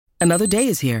Another day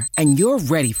is here, and you're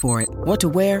ready for it. What to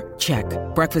wear? Check.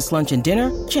 Breakfast, lunch, and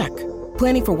dinner? Check.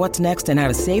 Planning for what's next and how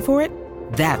to save for it?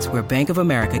 That's where Bank of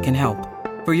America can help.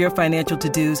 For your financial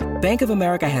to-dos, Bank of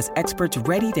America has experts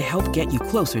ready to help get you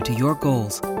closer to your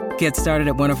goals. Get started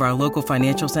at one of our local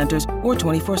financial centers or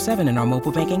 24/7 in our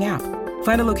mobile banking app.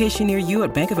 Find a location near you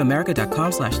at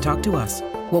bankofamerica.com/talktous.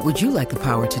 What would you like the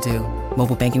power to do?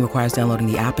 Mobile banking requires downloading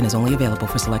the app and is only available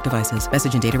for select devices.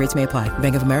 Message and data rates may apply.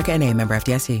 Bank of America N.A., member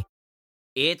FDIC.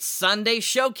 It's Sunday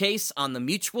Showcase on the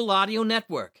Mutual Audio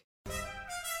Network.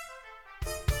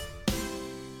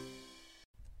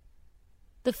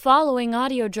 The following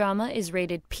audio drama is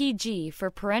rated PG for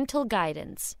parental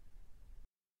guidance.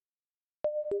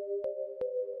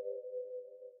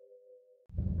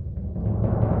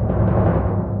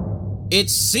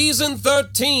 It's Season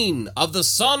 13 of the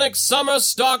Sonic Summer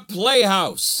Stock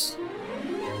Playhouse.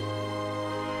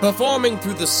 Performing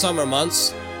through the summer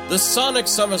months, the Sonic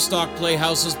Summer Stock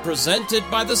Playhouse is presented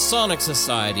by the Sonic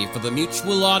Society for the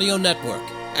Mutual Audio Network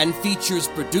and features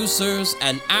producers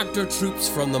and actor troupes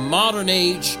from the modern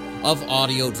age of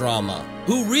audio drama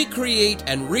who recreate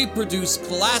and reproduce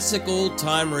classic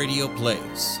old-time radio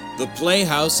plays. The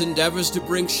Playhouse endeavors to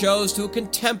bring shows to a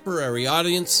contemporary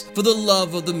audience for the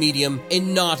love of the medium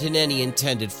and not in any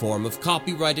intended form of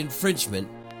copyright infringement.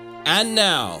 And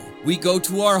now, we go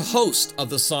to our host of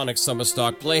the Sonic Summer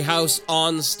Stock Playhouse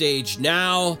on stage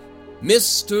now,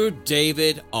 Mr.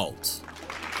 David Alt.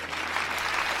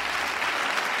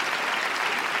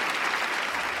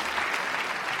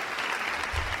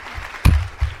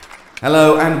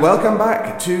 Hello and welcome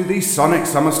back to the Sonic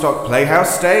Summer Stock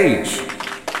Playhouse stage.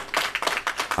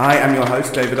 I am your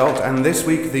host, David Alt, and this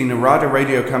week the Narada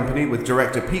Radio Company with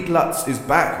director Pete Lutz is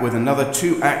back with another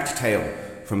two-act tale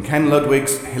from Ken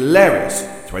Ludwig's hilarious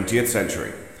 20th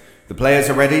Century. The players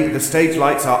are ready, the stage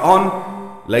lights are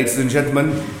on. Ladies and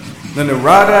gentlemen, the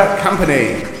Narada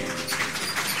Company.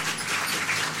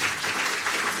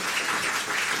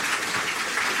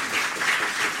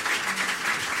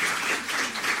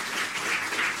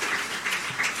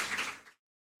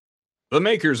 The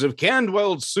makers of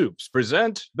Canwell Soups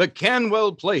present The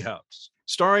Canwell Playhouse,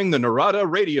 starring the Narada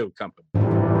Radio Company.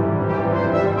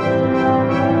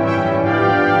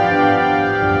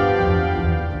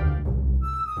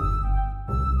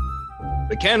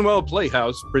 The Canwell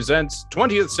Playhouse presents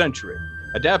 20th Century,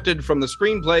 adapted from the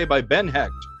screenplay by Ben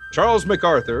Hecht, Charles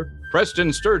MacArthur,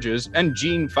 Preston Sturges, and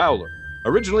Gene Fowler.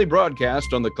 Originally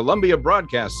broadcast on the Columbia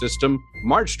Broadcast System,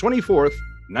 March 24th,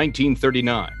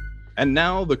 1939. And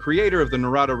now, the creator of the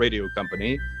Narada Radio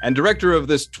Company and director of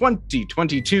this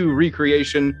 2022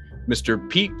 recreation, Mr.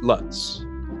 Pete Lutz.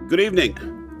 Good evening.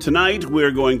 Tonight,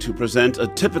 we're going to present a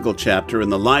typical chapter in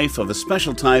the life of a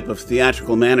special type of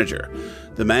theatrical manager,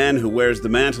 the man who wears the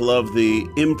mantle of the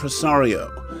impresario.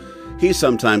 He's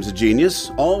sometimes a genius,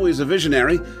 always a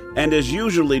visionary, and is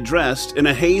usually dressed in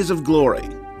a haze of glory,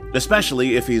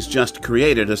 especially if he's just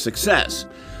created a success.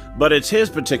 But it's his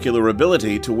particular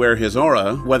ability to wear his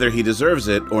aura, whether he deserves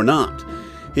it or not.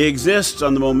 He exists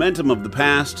on the momentum of the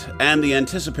past and the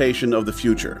anticipation of the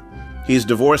future. He's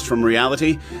divorced from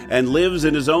reality and lives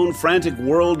in his own frantic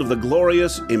world of the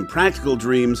glorious, impractical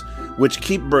dreams which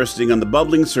keep bursting on the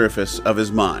bubbling surface of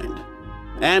his mind.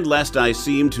 And lest I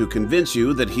seem to convince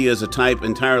you that he is a type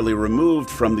entirely removed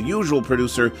from the usual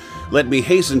producer, let me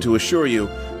hasten to assure you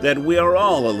that we are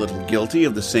all a little guilty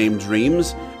of the same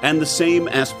dreams and the same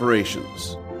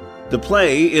aspirations. The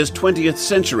play is 20th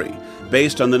Century,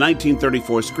 based on the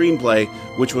 1934 screenplay,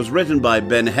 which was written by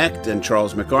Ben Hecht and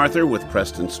Charles MacArthur with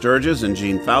Preston Sturges and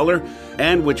Gene Fowler,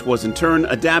 and which was in turn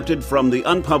adapted from the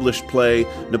unpublished play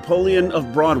Napoleon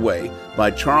of Broadway by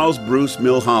Charles Bruce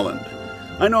Milholland.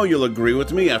 I know you'll agree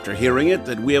with me after hearing it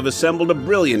that we have assembled a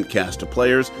brilliant cast of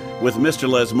players with Mr.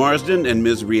 Les Marsden and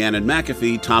Ms. Rhiannon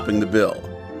McAfee topping the bill.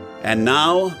 And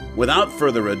now, without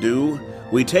further ado,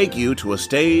 we take you to a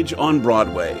stage on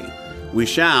Broadway. We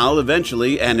shall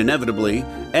eventually and inevitably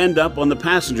end up on the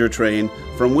passenger train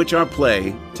from which our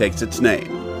play takes its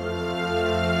name.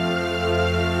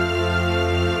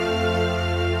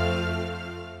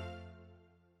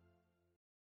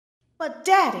 But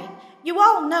Daddy, you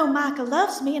all know Micah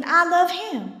loves me and I love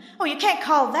him. Oh, you can't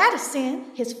call that a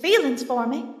sin, his feelings for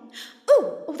me.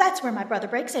 Ooh, that's where my brother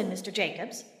breaks in, Mr.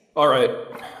 Jacobs. All right.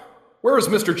 Where is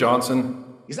Mr. Johnson?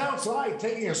 He's outside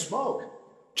taking a smoke.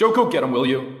 Joe, go get him, will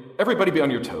you? Everybody be on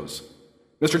your toes.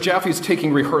 Mr. Jaffe's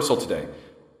taking rehearsal today.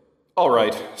 All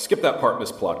right, skip that part,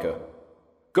 Miss Plotka.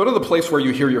 Go to the place where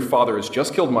you hear your father has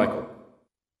just killed Michael.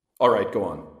 All right, go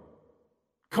on.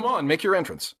 Come on, make your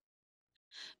entrance.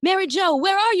 Mary Jo,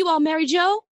 where are you all, Mary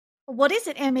Jo? What is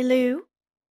it, Emmylou?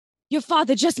 Your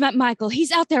father just met Michael.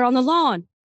 He's out there on the lawn.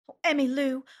 Oh, Emmy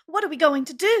Lou, what are we going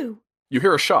to do? You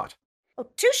hear a shot. Oh,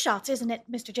 2 shots, isn't it,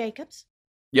 Mr. Jacobs?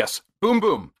 Yes. Boom,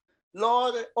 boom.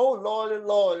 Lord, oh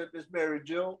Lord, Miss Mary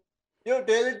Jo. Your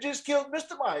daddy just killed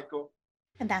Mr. Michael.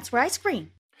 And that's where I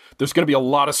scream. There's going to be a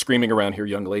lot of screaming around here,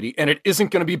 young lady, and it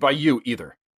isn't going to be by you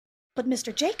either. But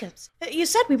Mr. Jacobs, you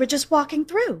said we were just walking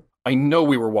through. I know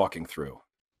we were walking through.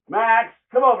 Max,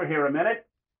 come over here a minute.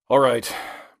 All right.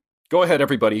 Go ahead,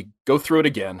 everybody. Go through it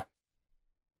again.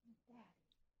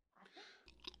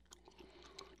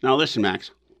 Now listen,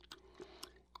 Max.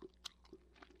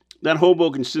 That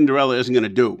Hoboken Cinderella isn't going to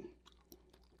do.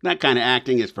 That kind of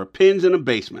acting is for pins in a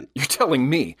basement. You're telling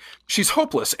me? She's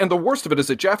hopeless, and the worst of it is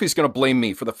that Jaffe's going to blame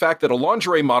me for the fact that a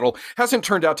lingerie model hasn't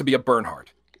turned out to be a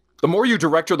Bernhardt. The more you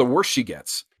direct her, the worse she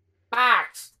gets.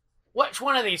 Max, which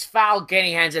one of these foul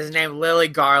guinea hens is named Lily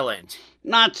Garland?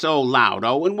 Not so loud,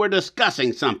 Owen. We're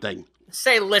discussing something.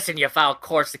 Say, listen, you foul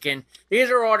Corsican.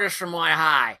 These are orders from my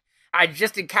high. I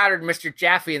just encountered Mr.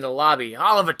 Jaffe in the lobby,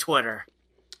 all over Twitter.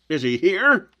 Is he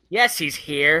here? Yes, he's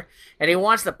here, and he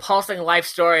wants the pulsing life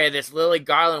story of this Lily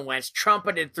Garland wench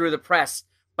trumpeted through the press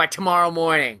by tomorrow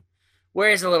morning.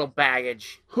 Where's the little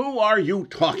baggage? Who are you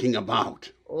talking about?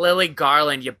 Lily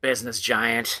Garland, you business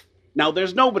giant. Now,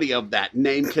 there's nobody of that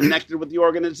name connected with the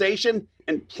organization,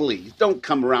 and please, don't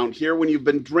come around here when you've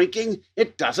been drinking.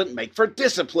 It doesn't make for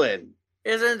discipline.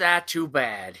 Isn't that too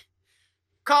bad?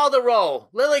 Call the roll.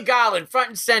 Lily Garland, front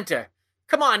and center.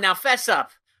 Come on, now, fess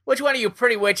up. Which one of you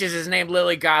pretty witches is named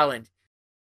Lily Garland?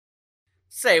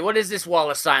 Say, what is this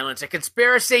wall of silence? A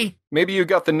conspiracy? Maybe you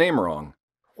got the name wrong.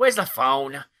 Where's the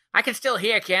phone? I can still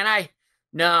hear, can't I?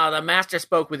 No, the master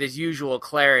spoke with his usual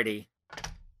clarity.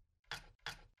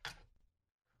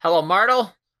 Hello,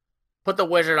 Myrtle? Put the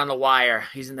wizard on the wire.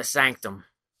 He's in the sanctum.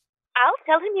 I'll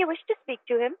tell him you wish to speak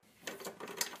to him.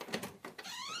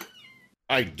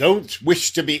 I don't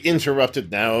wish to be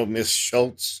interrupted now, Miss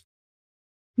Schultz.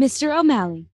 Mr.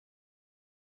 O'Malley.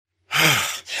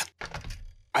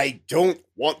 I don't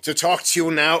want to talk to you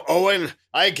now, Owen.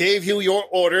 I gave you your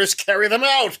orders. Carry them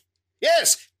out.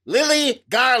 Yes, Lily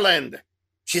Garland.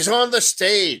 She's on the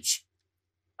stage.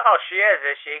 Oh, she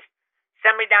is she?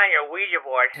 Send me down your Ouija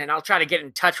board, and I'll try to get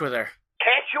in touch with her.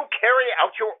 Can't you carry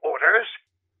out your orders?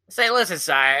 Say, listen,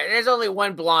 sire, there's only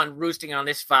one blonde roosting on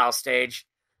this foul stage.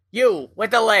 You,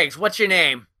 with the legs, what's your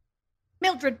name?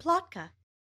 Mildred Plotka.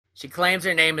 She claims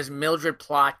her name is Mildred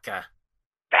Plotka.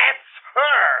 That's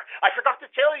her. I forgot to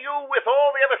tell you with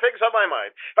all the other things on my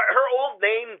mind. Her old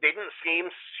name didn't seem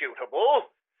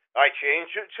suitable. I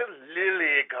changed it to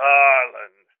Lily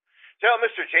Garland. Tell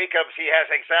Mr. Jacobs he has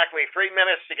exactly 3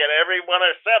 minutes to get everyone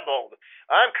assembled.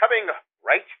 I'm coming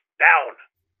right down.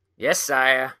 Yes,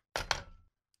 sire.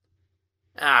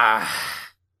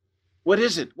 What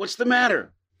is it? What's the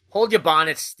matter? Hold your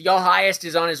bonnets. Your highest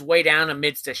is on his way down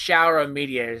amidst a shower of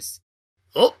meteors.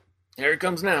 Oh, here it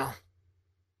comes now.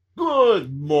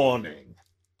 Good morning.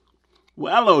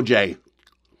 Well, OJ,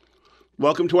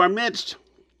 welcome to our midst.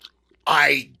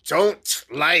 I don't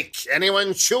like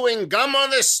anyone chewing gum on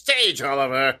the stage,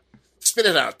 Oliver. Spit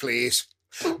it out, please.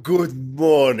 Good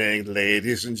morning,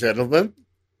 ladies and gentlemen.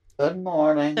 Good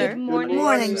morning. Sir. Good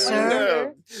morning,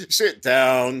 sir. Sit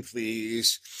down,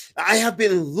 please. I have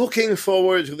been looking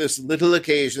forward to this little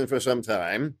occasion for some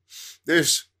time.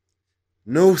 There's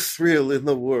no thrill in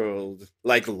the world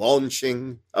like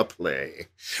launching a play,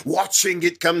 watching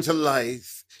it come to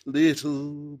life,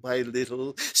 little by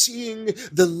little, seeing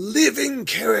the living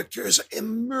characters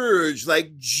emerge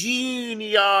like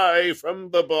genii from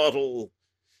the bottle.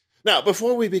 Now,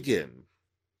 before we begin,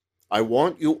 I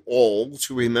want you all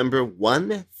to remember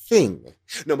one thing.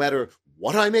 No matter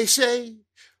what I may say,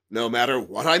 no matter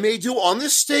what I may do on the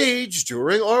stage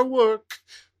during our work,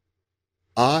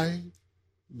 I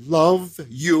love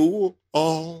you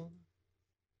all.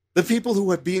 The people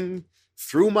who have been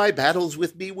through my battles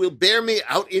with me will bear me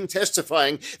out in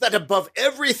testifying that above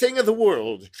everything in the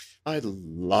world, I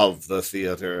love the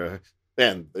theater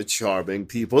and the charming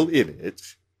people in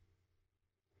it.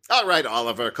 All right,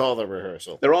 Oliver, call the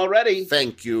rehearsal. They're all ready.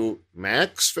 Thank you,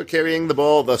 Max, for carrying the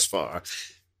ball thus far.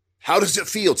 How does it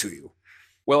feel to you?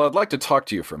 Well, I'd like to talk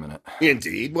to you for a minute.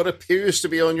 Indeed. What appears to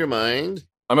be on your mind?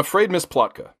 I'm afraid Miss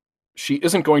Plotka. She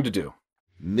isn't going to do.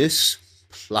 Miss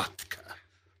Plotka.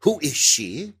 Who is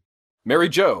she? Mary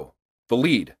Jo, the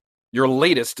lead. Your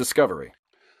latest discovery.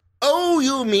 Oh,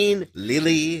 you mean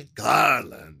Lily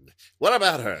Garland. What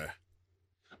about her?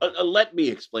 Let me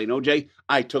explain, OJ.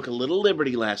 I took a little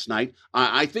liberty last night.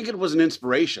 I think it was an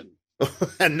inspiration.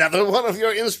 Another one of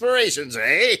your inspirations,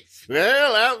 eh?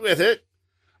 Well, out with it.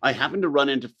 I happened to run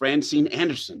into Francine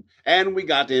Anderson, and we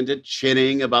got into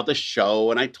chinning about the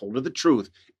show, and I told her the truth.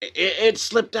 It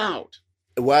slipped out.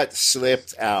 What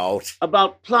slipped out?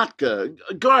 About Plotka,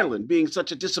 Garland being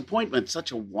such a disappointment,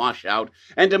 such a washout.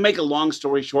 And to make a long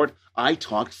story short, I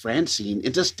talked Francine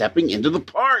into stepping into the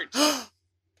part.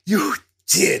 You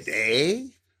did, eh?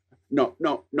 No,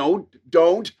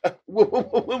 don't.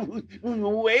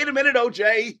 Wait a minute,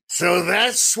 OJ. So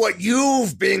that's what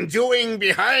you've been doing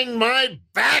behind my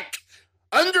back?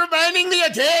 Undermining me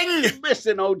again?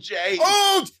 Listen, OJ.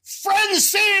 Old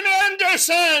Francine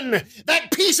Anderson!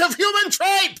 That piece of human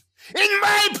tripe! In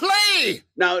my play!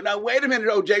 Now, wait a minute,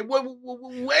 OJ.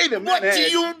 Wait a minute. What do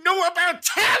you know about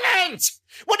talent?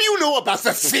 What do you know about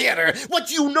the theater? What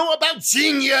do you know about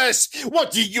genius?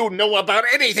 What do you know about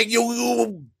anything,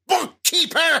 you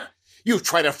bookkeeper? You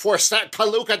try to force that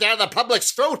palooka down the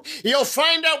public's throat, you'll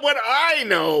find out what I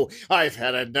know. I've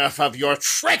had enough of your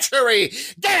treachery.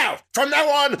 Get out! From now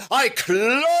on, I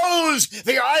close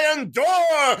the iron door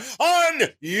on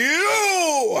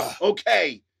you!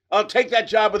 Okay, I'll take that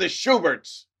job with the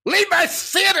Schuberts. Leave my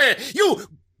theater, you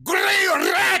gray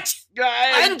rat!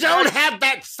 And don't have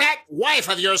that fat wife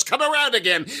of yours come around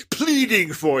again,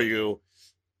 pleading for you.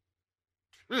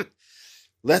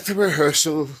 Let the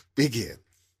rehearsal begin.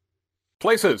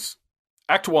 Places.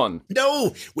 Act 1.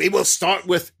 No, we will start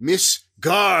with Miss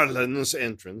Garland's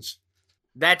entrance.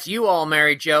 That's you all,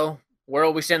 Mary Jo.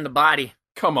 Where'll we send the body?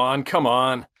 Come on.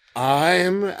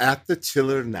 I'm at the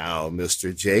tiller now,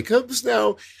 Mr. Jacobs.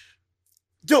 Now,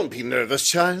 don't be nervous,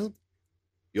 child.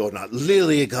 You're not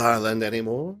Lily Garland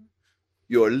anymore.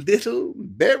 You're little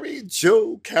Mary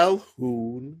Jo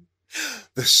Calhoun.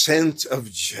 The scent of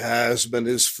jasmine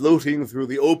is floating through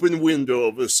the open window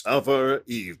of a summer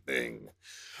evening.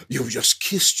 You've just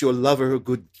kissed your lover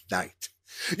good night.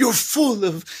 You're full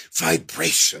of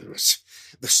vibrations.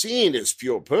 The scene is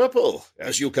pure purple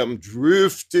as you come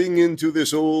drifting into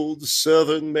this old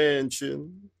southern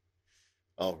mansion.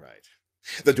 All right.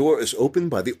 The door is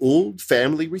opened by the old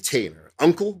family retainer,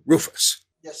 Uncle Rufus.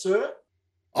 Yes, sir?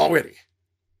 All ready.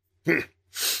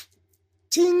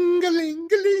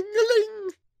 Ting-a-ling-a-ling-a-ling.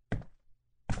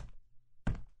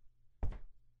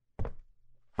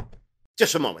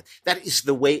 Just a moment. That is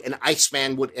the way an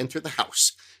Iceman would enter the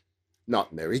house.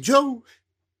 Not Mary Jo.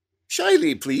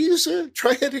 Shyly, please.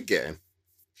 Try it again.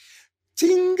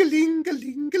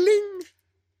 Ting-a-ling-a-ling-a-ling.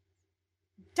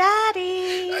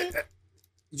 Daddy!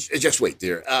 Just wait,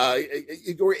 dear.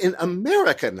 You're in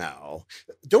America now.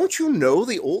 Don't you know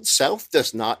the Old South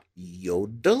does not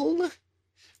yodel?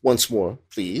 Once more,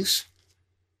 please.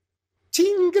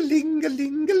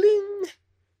 Ting-a-ling-a-ling-a-ling.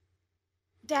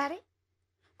 Daddy?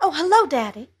 Oh, hello,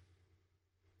 Daddy.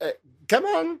 Come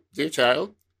on, dear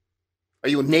child. Are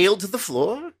you nailed to the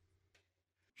floor?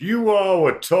 You all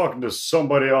were talking to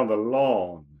somebody on the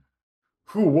lawn.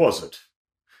 Who was it?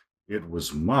 It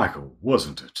was Michael,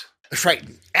 wasn't it?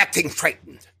 Frightened. Acting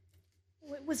frightened.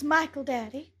 It was Michael,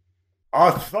 Daddy. I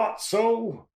thought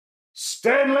so.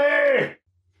 Stanley!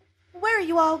 Where are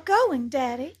you all going,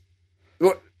 Daddy?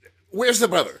 Where's the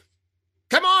brother?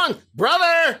 Come on,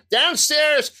 brother!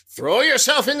 Downstairs! Throw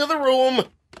yourself into the room!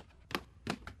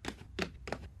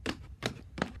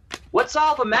 What's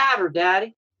all the matter,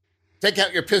 Daddy? Take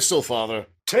out your pistol, Father.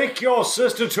 Take your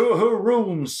sister to her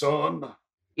room, son.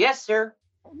 Yes, sir.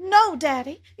 No,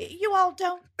 Daddy. You all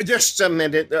don't. Just a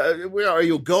minute. Where are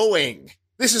you going?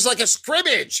 This is like a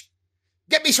scrimmage.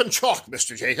 Get me some chalk,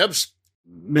 Mr. Jacobs.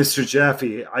 Mr.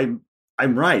 Jaffe, I'm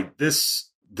right.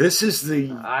 This is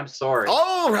the... I'm sorry.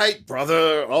 All right,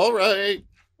 brother. All right.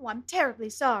 Oh, I'm terribly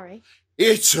sorry.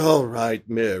 It's all right,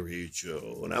 Mary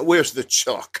Jo. Now, where's the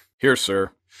chalk? Here,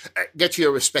 sir. Get to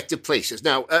your respective places.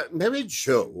 Now, Mary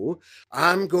Jo,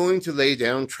 I'm going to lay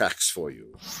down tracks for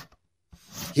you.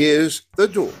 Here's the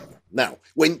door. Now,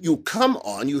 when you come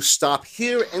on, you stop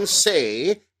here and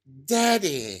say,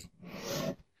 Daddy.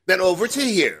 Then over to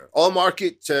here. I'll mark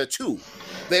it 2.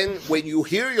 Then when you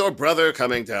hear your brother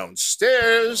coming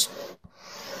downstairs,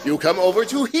 you come over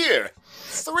to here.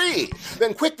 3.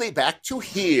 Then quickly back to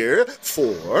here.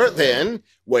 4. Then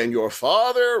when your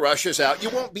father rushes out, you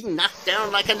won't be knocked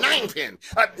down like a 9-pin.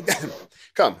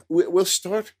 Come, we'll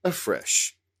start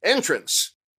afresh.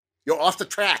 Entrance. You're off the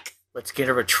track. Let's get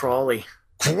her a trolley.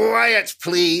 Quiet,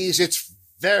 please. It's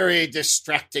very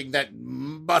distracting, that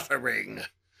muttering.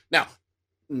 Now,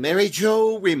 Mary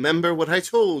Jo, remember what I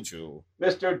told you.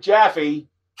 Mr. Jaffe.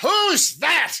 Who's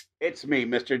that? It's me,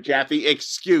 Mr. Jaffe.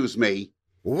 Excuse me.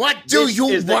 What do you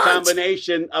want? This is the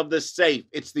combination of the safe.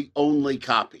 It's the only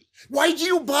copy. Why do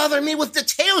you bother me with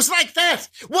details like that?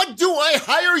 What do I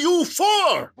hire you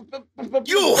for?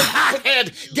 You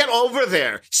hothead, get over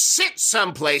there. Sit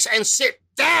someplace and sit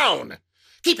down.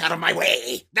 Keep out of my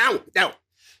way. Now.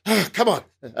 Come on.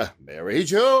 Mary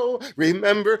Jo,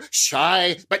 remember,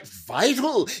 shy but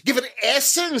vital. Give it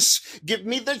essence. Give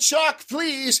me the chalk,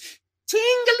 please.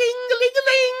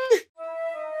 Ting-a-ling-a-ling-a-ling.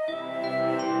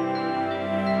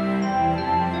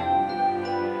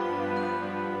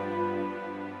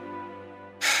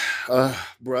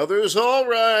 Brothers, all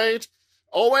right.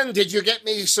 Owen, did you get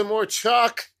me some more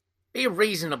chalk? Be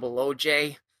reasonable,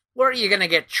 OJ. Where are you going to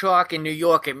get chalk in New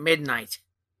York at midnight?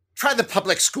 Try the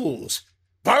public schools.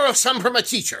 Borrow some from a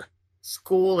teacher.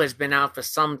 School has been out for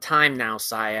some time now,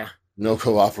 sire. No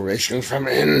cooperation from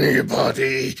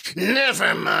anybody.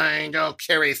 Never mind, I'll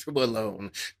carry through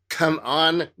alone. Come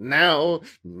on now,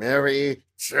 Mary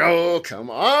Jo, come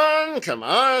on.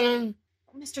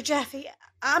 Mr. Jaffe,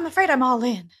 I'm afraid I'm all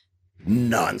in.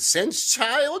 Nonsense,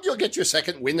 child. You'll get your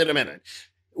second wind in a minute.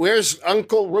 Where's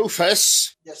Uncle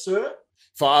Rufus? Yes, sir?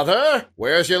 Father,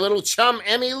 where's your little chum,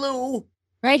 Emmy Lou?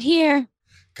 Right here.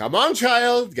 Come on,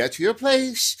 child. Get to your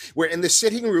place. We're in the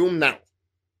sitting room now.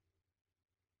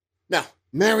 Now,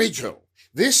 Mary Jo,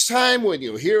 this time when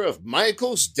you hear of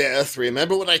Michael's death,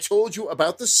 remember what I told you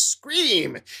about the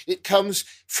scream. It comes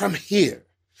from here.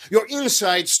 Your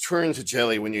insides turn to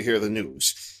jelly when you hear the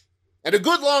news. And a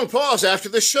good long pause after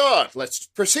the shot. Let's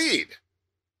proceed.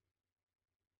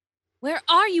 Where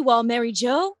are you all, Mary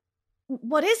Jo?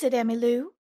 What is it, Emmy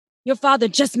Lou? Your father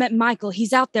just met Michael.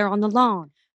 He's out there on the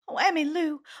lawn. Oh, Emmy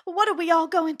Lou, what are we all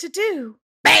going to do?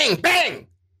 Bang, bang!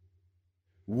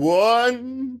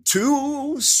 1,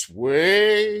 2,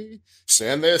 sway.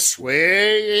 Send their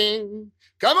swaying.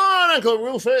 Come on, Uncle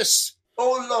Rufus.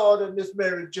 Oh, Lord, and Miss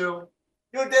Mary Jo.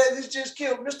 Your daddy's just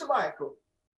killed Mr. Michael.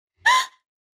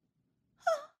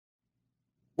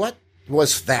 What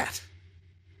was that?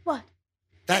 What?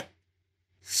 That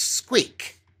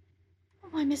squeak. Oh,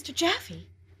 why, Mr. Jaffe.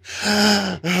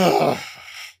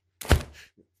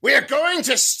 We're going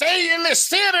to stay in this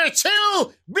theater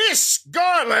till Miss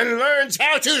Garland learns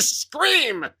how to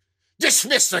scream.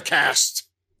 Dismiss the cast.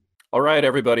 All right,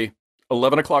 everybody.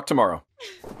 11 o'clock tomorrow.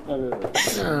 I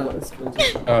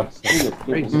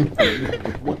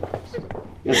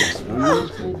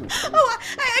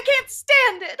can't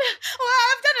stand it. Oh,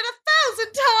 I've done it 1,000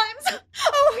 times.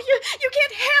 Oh, you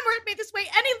can't hammer at me this way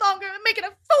any longer and making a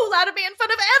fool out of me in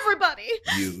front of everybody.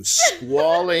 You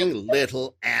squalling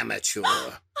little amateur.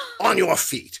 On your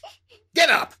feet. Get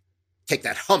up. Take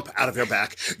that hump out of your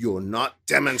back. You're not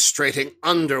demonstrating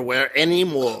underwear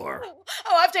anymore.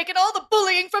 Oh, I've taken all the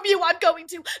bullying from you I'm going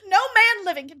to. No man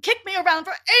living can kick me around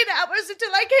for 8 hours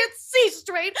until I can't see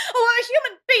straight. Oh, a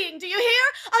human being, do you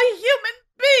hear? A human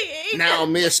being. Now,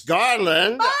 Miss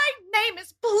Garland. My name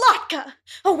is Plotka.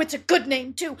 Oh, it's a good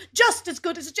name, too. Just as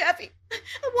good as Jaffe.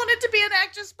 I wanted to be an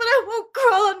actress, but I won't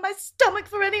crawl on my stomach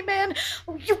for any man.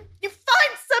 Oh, you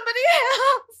find somebody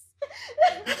else.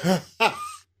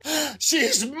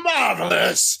 She's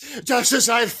marvelous, just as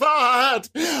I thought.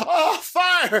 Oh,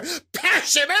 fire,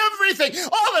 passion, everything.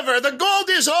 Oliver, the gold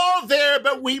is all there,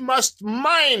 but we must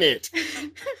mine it.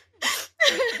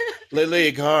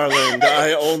 Lily Garland,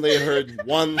 I only heard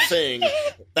one thing,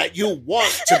 that you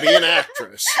want to be an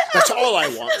actress. That's all I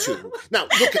want to. Now,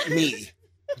 look at me.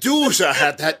 Dooza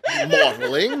had that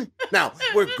modeling. Now,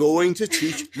 we're going to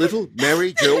teach little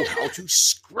Mary Jo how to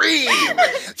scream.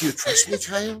 Do you trust me,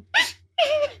 child?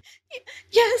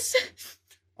 Yes.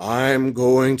 I'm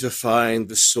going to find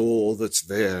the soul that's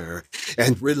there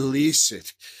and release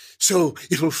it so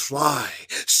it'll fly,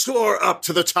 soar up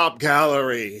to the top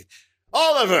gallery.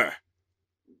 Oliver!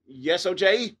 Yes,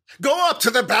 OJ? Go up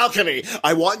to the balcony.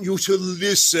 I want you to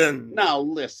listen. Now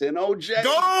listen, OJ.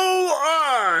 Go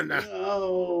on!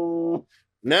 No.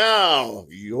 Now,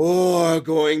 you're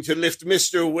going to lift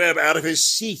Mr. Webb out of his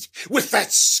seat with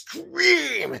that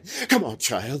scream. Come on,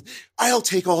 child. I'll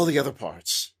take all the other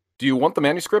parts. Do you want the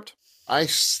manuscript? I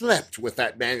slept with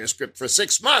that manuscript for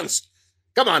 6 months.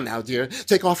 Come on now, dear.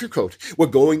 Take off your coat. We're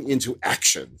going into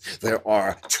action. There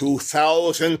are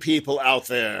 2,000 people out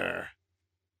there.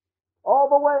 All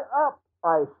the way up,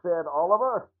 I said,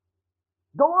 Oliver.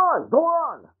 Go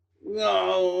on.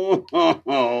 No.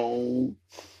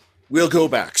 We'll go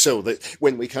back so that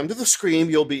when we come to the scream,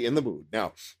 you'll be in the mood.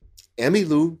 Now, Emmy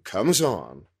Lou comes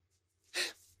on.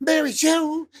 Mary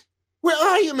Jo, where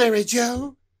are you, Mary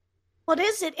Jo? What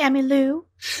is it, Emmy Lou?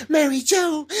 Mary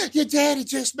Jo, your daddy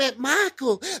just met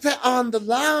Michael. They're on the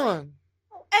lawn.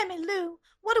 Oh, Emmy Lou,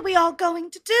 what are we all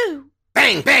going to do?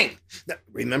 Bang, bang! Now,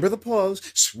 remember the pause.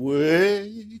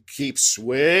 Sway, keep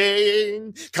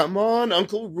swaying. Come on,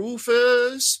 Uncle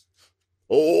Rufus.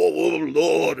 Oh,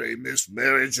 Lordy, Miss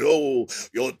Mary Jo,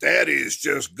 your daddy's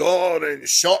just gone and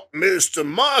shot Mr.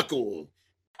 Michael.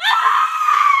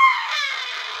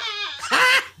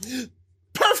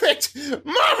 Perfect!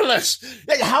 Marvelous!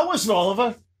 How was it,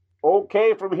 Oliver?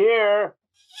 Okay from here.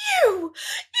 You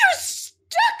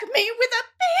stuck me with a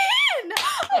pin!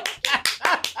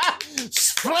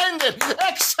 Splendid!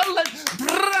 Excellent!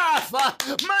 Brava!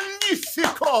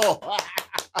 Magnifico!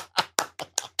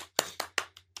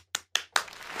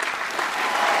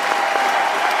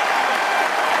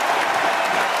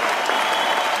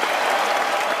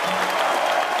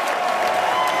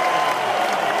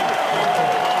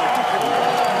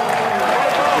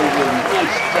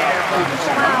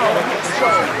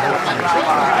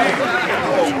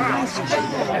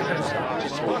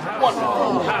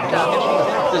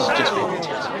 This is just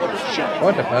fantastic.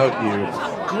 What about you?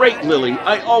 Great, Lily.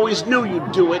 I always knew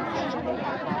you'd do it.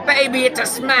 Baby, it's a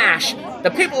smash.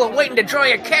 The people are waiting to draw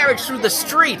your carriage through the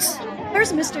streets.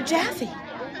 Where's Mr. Jaffe?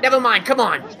 Never mind, come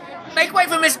on. Make way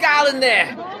for Miss Garland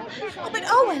there. Oh, but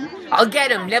Owen... I'll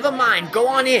get him, never mind. Go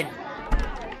on in.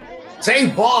 Say,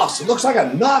 boss, it looks like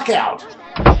a knockout.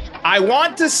 I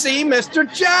want to see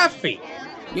Mr. Jaffe.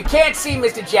 You can't see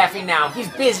Mr. Jaffe now. He's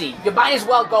busy. You might as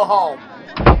well go home.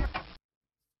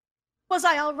 Was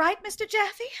I all right, Mr.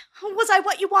 Jaffe? Was I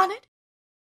what you wanted?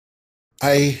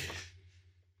 I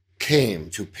came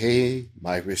to pay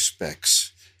my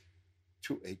respects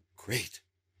to a great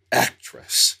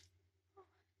actress.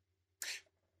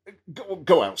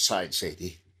 Go outside,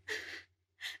 Sadie.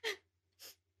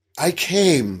 I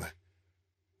came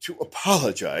to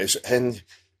apologize and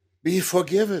be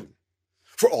forgiven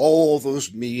for all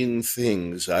those mean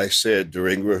things I said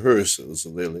during rehearsals,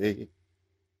 Lily.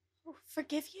 Oh,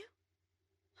 forgive you?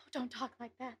 Oh, don't talk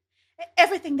like that.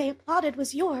 Everything they applauded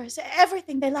was yours.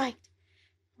 Everything they liked.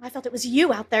 I felt it was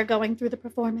you out there going through the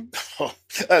performance. Oh,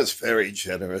 that's very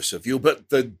generous of you, but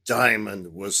the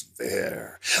diamond was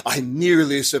there. I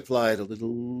merely supplied a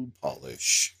little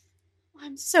polish.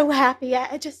 I'm so happy.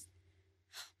 I just...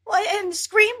 Well, and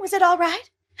Scream, was it all right?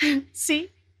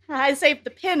 See? I saved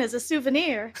the pin as a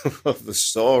souvenir. The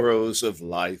sorrows of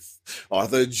life are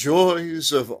the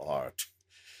joys of art.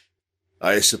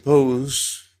 I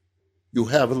suppose you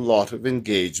have a lot of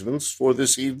engagements for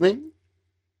this evening?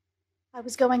 I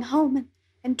was going home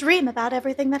and dream about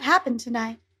everything that happened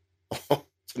tonight. Oh,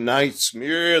 tonight's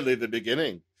merely the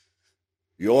beginning.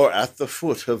 You're at the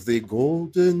foot of the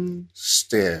golden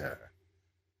stair.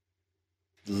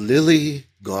 Lily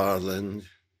Garland,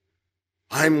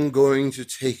 I'm going to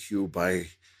take you by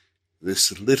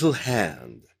this little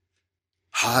hand,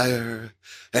 higher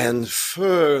and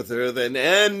further than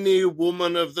any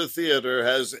woman of the theater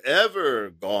has ever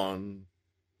gone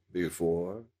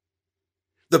before.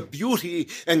 The beauty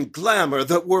and glamour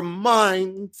that were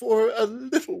mine for a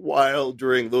little while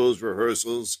during those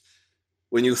rehearsals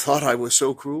when you thought I was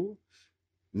so cruel,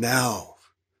 now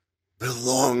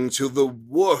belong to the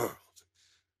world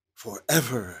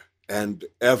forever and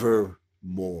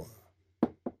evermore.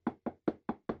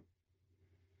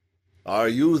 Are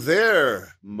you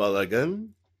there,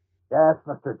 Mulligan? Yes,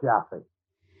 Mr. Jaffe.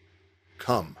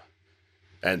 Come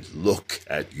and look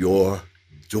at your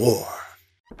door.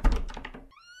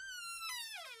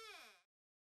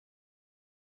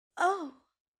 Oh.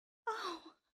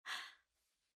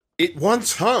 It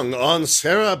once hung on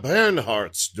Sarah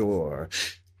Bernhardt's door.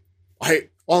 I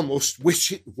almost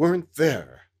wish it weren't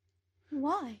there.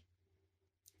 Why?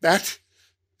 That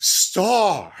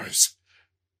stars,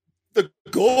 the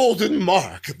golden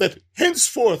mark that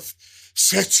henceforth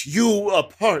sets you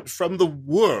apart from the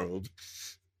world,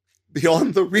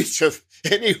 beyond the reach of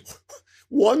any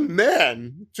one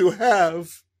man to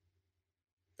have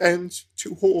and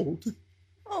to hold.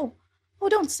 Oh,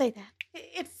 don't say that.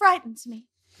 It frightens me.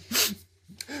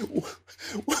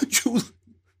 Would you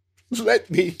let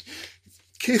me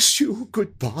kiss you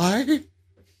goodbye?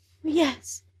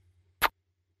 Yes.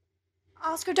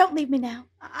 Oscar, don't leave me now.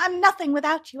 I'm nothing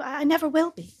without you. I never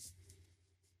will be.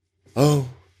 Oh,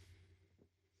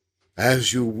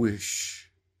 as you wish,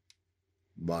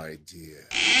 my dear.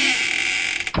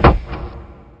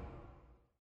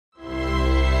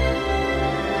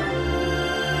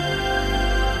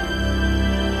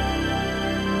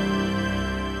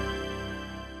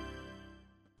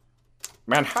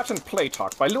 Manhattan Play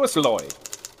Talk by Lewis Lloyd.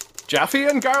 Jaffe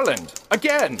and Garland,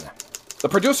 again! The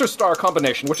producer-star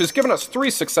combination, which has given us 3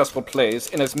 successful plays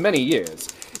in as many years,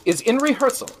 is in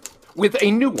rehearsal with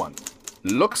a new one.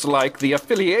 Looks like the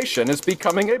affiliation is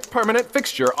becoming a permanent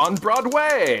fixture on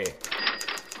Broadway.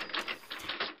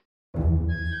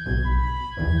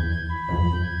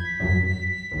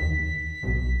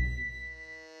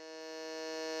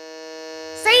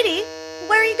 Sadie,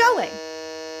 where are you going?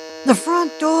 The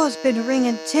front door's been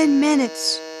ringing 10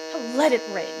 minutes. Oh, let it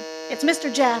ring. It's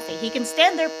Mr. Jaffe. He can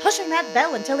stand there pushing that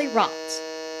bell until he rots.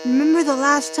 Remember the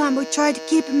last time we tried to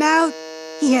keep him out?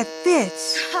 He had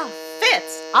fits. Ha,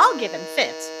 fits. I'll give him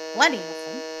fits. Plenty of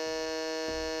them.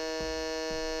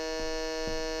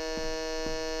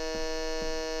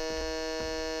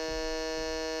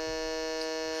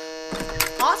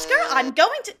 Oscar, I'm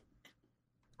going to...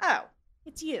 Oh,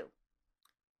 it's you.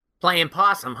 Playing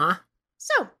possum, huh?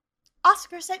 So,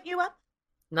 Oscar sent you up?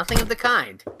 Nothing of the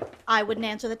kind. I wouldn't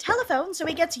answer the telephone, so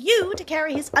he gets you to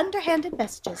carry his underhanded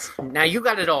messages. Now you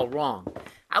got it all wrong.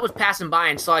 I was passing by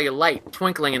and saw your light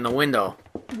twinkling in the window.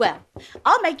 Well,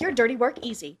 I'll make your dirty work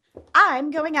easy. I'm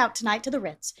going out tonight to the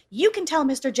Ritz. You can tell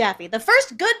Mr. Jaffe the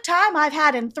first good time I've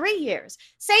had in 3 years.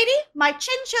 Sadie, my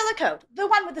chinchilla coat, the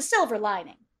one with the silver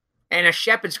lining. And a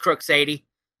shepherd's crook, Sadie.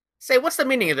 Say, what's the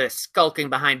meaning of this skulking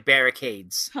behind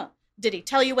barricades? Huh. Did he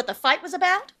tell you what the fight was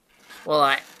about?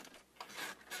 Well,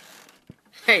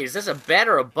 Hey, is this a bed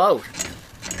or a boat?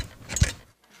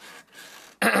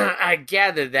 I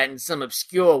gathered that in some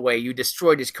obscure way you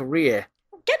destroyed his career.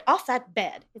 Get off that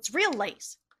bed. It's real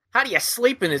lace. How do you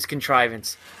sleep in this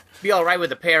contrivance? Be all right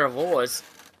with a pair of oars.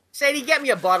 Sadie, get me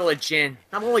a bottle of gin.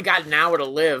 I've only got an hour to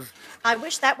live. I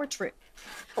wish that were true.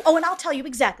 Oh, and I'll tell you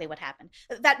exactly what happened.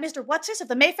 That Mr. Whatsis of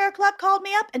the Mayfair Club called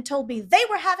me up and told me they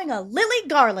were having a Lily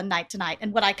Garland night tonight.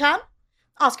 And would I come?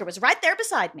 Oscar was right there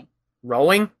beside me.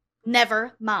 Rowing?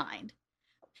 Never mind.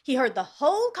 He heard the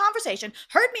whole conversation,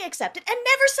 heard me accept it, and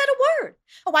never said a word.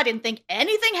 Oh, I didn't think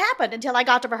anything happened until I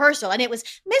got to rehearsal, and it was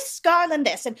Miss Garland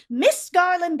this and Miss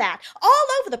Garland that, all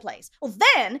over the place. Well,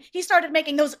 then he started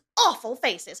making those awful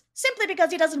faces, simply because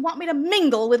he doesn't want me to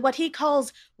mingle with what he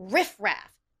calls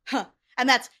riffraff. Huh. And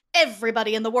that's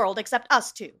everybody in the world except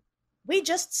us two. We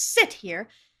just sit here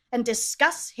and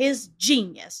discuss his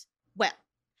genius. Well,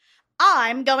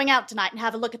 I'm going out tonight and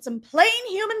have a look at some plain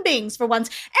human beings for once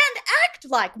and act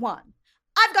like one.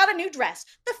 I've got a new dress,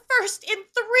 the first in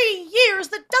 3 years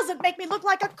that doesn't make me look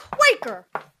like a Quaker.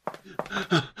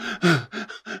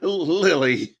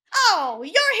 Lily. Oh,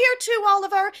 you're here too,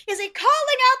 Oliver. Is he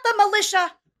calling out the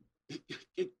militia?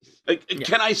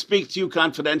 Can I speak to you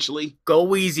confidentially?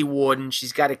 Go easy, Warden.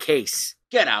 She's got a case.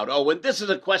 Get out, Owen. This is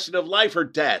a question of life or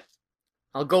death.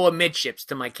 I'll go amidships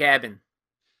to my cabin.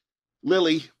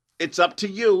 Lily, it's up to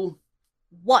you.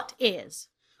 What is?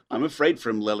 I'm afraid for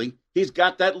him, Lily. He's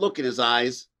got that look in his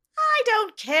eyes. I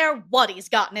don't care what he's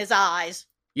got in his eyes.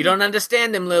 You don't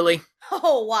understand him, Lily.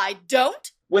 Oh, I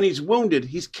don't? When he's wounded,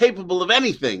 he's capable of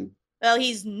anything. Well,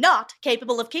 he's not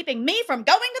capable of keeping me from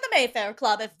going to the Mayfair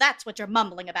Club, if that's what you're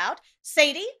mumbling about.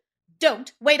 Sadie,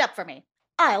 don't wait up for me.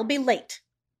 I'll be late.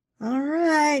 All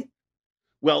right.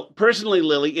 Well, personally,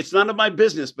 Lily, it's none of my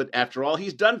business, but after all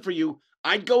he's done for you,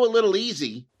 I'd go a little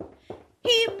easy.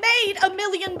 He made $1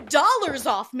 million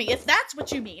off me, if that's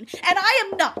what you mean, and I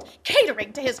am not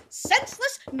catering to his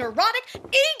senseless, neurotic,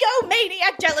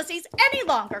 egomaniac jealousies any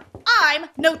longer. I'm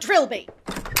no Trilby.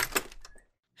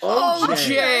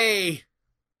 OJ!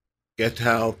 Get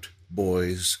out,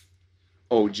 boys.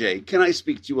 OJ, can I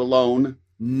speak to you alone?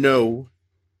 No.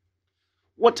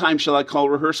 What time shall I call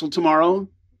rehearsal tomorrow?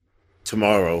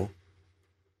 Tomorrow.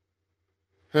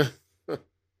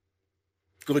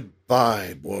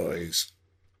 Goodbye, boys.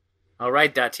 All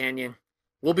right, D'Artagnan.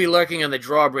 We'll be lurking on the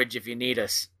drawbridge if you need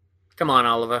us. Come on,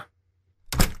 Oliver.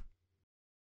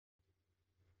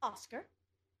 Oscar,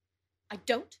 I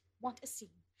don't want a scene.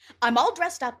 I'm all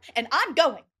dressed up, and I'm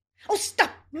going. Oh,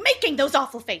 stop making those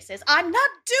awful faces. I'm not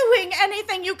doing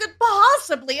anything you could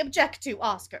possibly object to,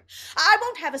 Oscar. I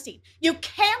won't have a scene. You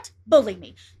can't bully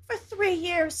me. For 3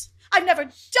 years, I've never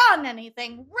done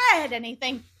anything, read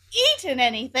anything, eaten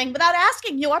anything without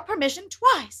asking your permission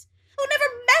twice. Oh, never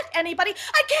met anybody.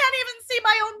 I can't even see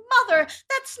my own mother.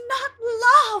 That's not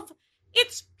love.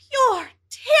 It's pure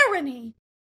tyranny.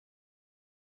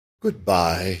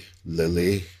 Goodbye,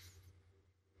 Lily.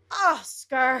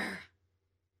 Oscar.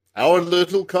 Our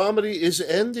little comedy is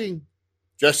ending,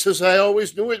 just as I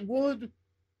always knew it would.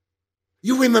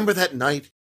 You remember that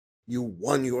night? You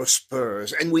won your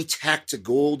spurs, and we tacked a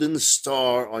golden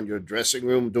star on your dressing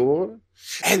room door?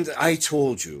 And I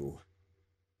told you,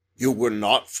 you were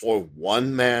not for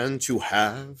one man to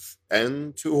have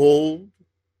and to hold.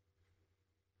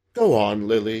 Go on,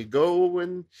 Lily, go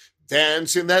and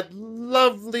dance in that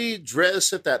lovely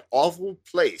dress at that awful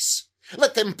place.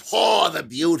 Let them paw the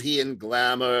beauty and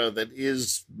glamour that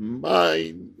is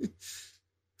mine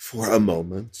for a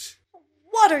moment.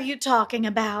 What are you talking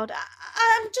about?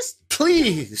 I'm just...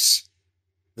 Please!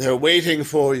 They're waiting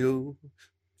for you.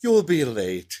 You'll be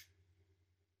late.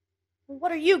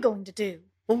 What are you going to do?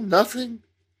 Oh, nothing?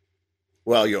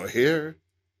 Well, you're here.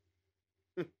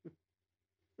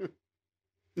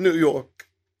 New York.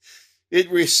 It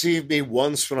received me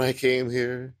once when I came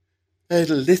here, a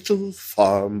little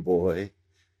farm boy.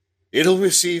 It'll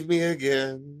receive me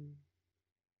again.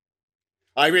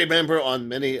 I remember on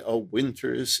many a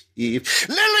winter's eve.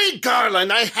 Lily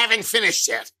Garland, I haven't finished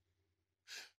yet.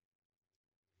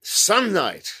 Some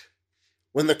night,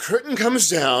 when the curtain comes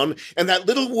down and that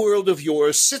little world of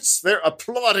yours sits there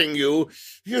applauding you,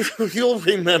 you'll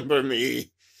remember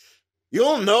me.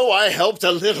 You'll know I helped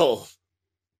a little.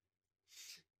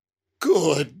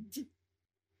 Good.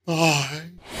 Bye.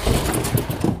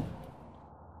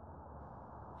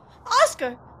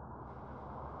 Oscar!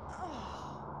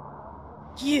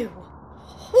 Oh, you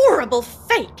horrible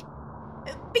fake!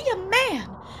 Be a man!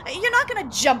 You're not gonna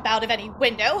jump out of any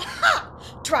window! Ha!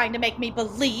 Trying to make me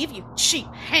believe, you cheap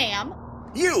ham!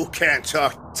 You can't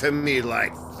talk to me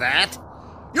like that.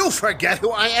 You forget who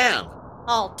I am.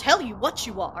 I'll tell you what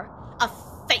you are. A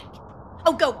fake.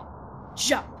 Oh, go on.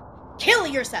 Jump. Kill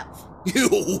yourself.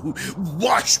 You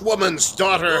washwoman's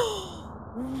daughter.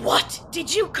 What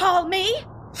did you call me?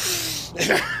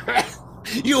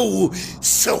 You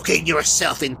soaking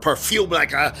yourself in perfume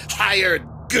like a hired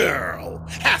girl,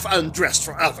 half undressed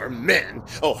for other men.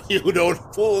 Oh, you don't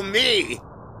fool me.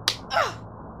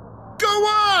 Go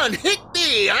on, hit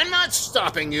me. I'm not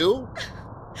stopping you.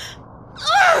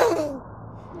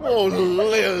 Oh,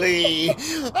 Lily,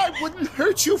 I wouldn't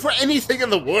hurt you for anything in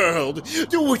the world.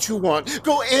 Do what you want.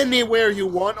 Go anywhere you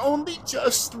want. Only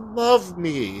just love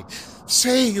me.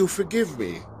 Say you forgive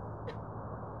me.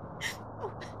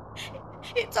 Oh,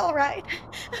 it's all right.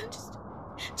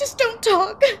 Just don't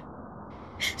talk.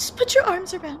 Just put your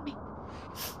arms around me.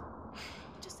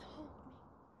 Just hold me.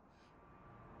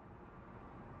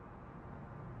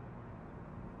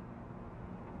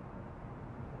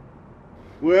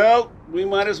 Well, we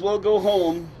might as well go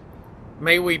home.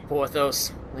 May we,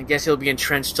 Porthos? I guess he'll be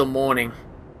entrenched till morning.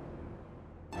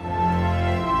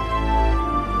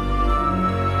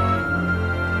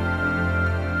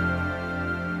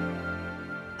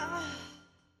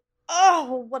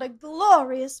 Oh, what a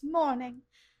glorious morning.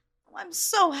 Oh, I'm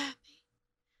so happy.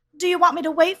 Do you want me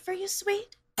to wait for you,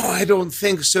 sweet? Oh, I don't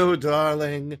think so,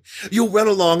 darling. You run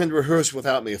along and rehearse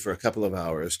without me for a couple of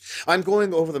hours. I'm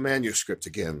going over the manuscript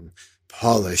again.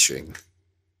 Polishing.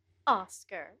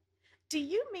 Oscar, do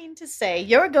you mean to say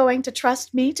you're going to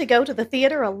trust me to go to the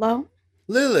theater alone?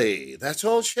 Lily, that's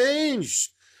all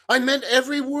changed. I meant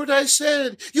every word I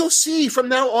said. You'll see from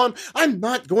now on, I'm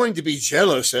not going to be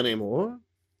jealous anymore.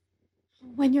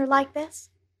 When you're like this?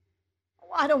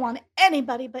 Oh, I don't want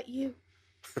anybody but you.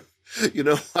 You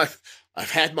know,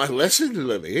 I've had my lesson,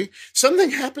 Lily.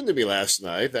 Something happened to me last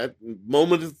night, that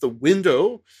moment at the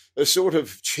window, a sort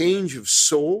of change of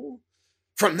soul.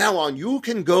 From now on, you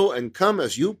can go and come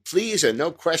as you please and no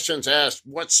questions asked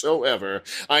whatsoever.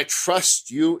 I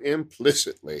trust you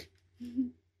implicitly.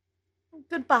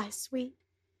 Goodbye, sweet.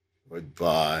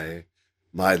 Goodbye,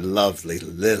 my lovely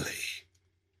Lily.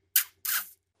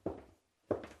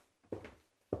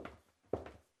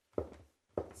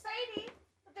 Sadie,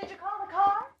 did you call the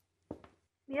car?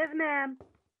 Yes, ma'am.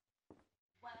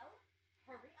 Well,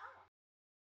 hurry up.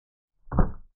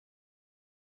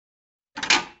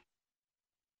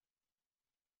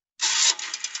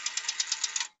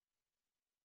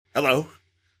 Hello,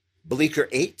 Bleecker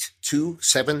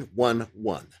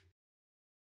 82711.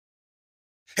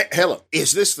 Hello,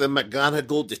 is this the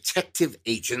McGonagall Detective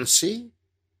Agency?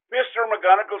 Mr.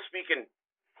 McGonagall speaking.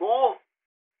 Who?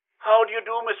 How do you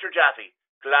do, Mr. Jaffe?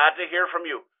 Glad to hear from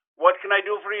you. What can I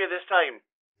do for you this time?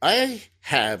 I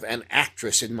have an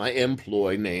actress in my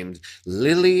employ named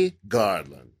Lily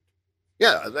Garland.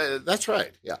 Yeah, that's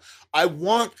right. Yeah, I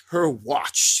want her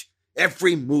watched.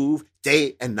 Every move,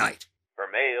 day and night. For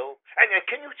mail. And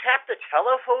can you tap the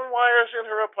telephone wires in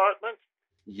her apartment?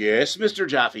 Yes, Mr.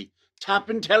 Jaffe.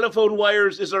 Tapping telephone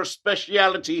wires is our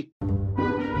speciality.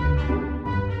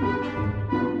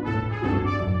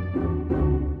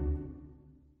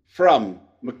 From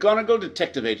McGonagall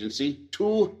Detective Agency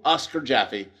to Oscar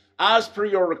Jaffe. As per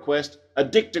your request, a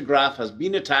dictograph has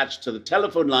been attached to the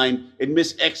telephone line in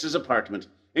Miss X's apartment.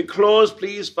 Enclosed,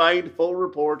 please find full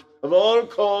report of all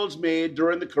calls made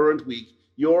during the current week.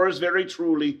 Yours very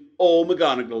truly, O.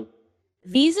 McGonagall.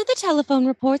 These are the telephone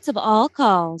reports of all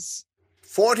calls.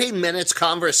 40 minutes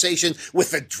conversation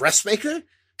with the dressmaker?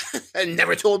 And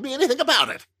never told me anything about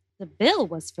it. The bill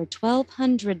was for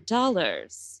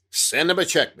 $1,200. Send him a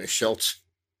check, Miss Schultz.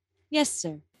 Yes,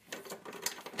 sir.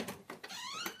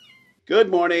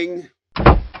 Good morning.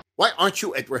 Why aren't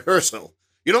you at rehearsal?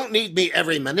 You don't need me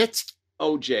every minute.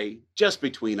 OJ, just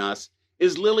between us,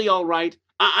 Is Lily all right?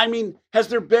 I mean, has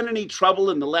there been any trouble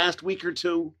in the last week or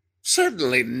two?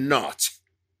 Certainly not.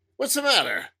 What's the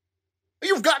matter?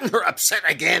 You've gotten her upset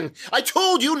again. I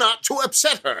told you not to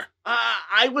upset her.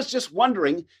 I was just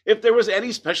wondering if there was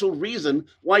any special reason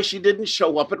why she didn't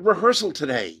show up at rehearsal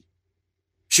today.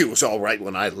 She was all right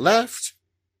when I left.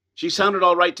 She sounded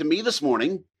all right to me this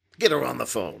morning. Get her on the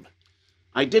phone.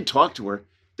 I did talk to her.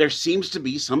 There seems to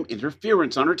be some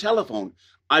interference on her telephone.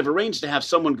 I've arranged to have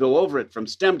someone go over it from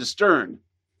stem to stern.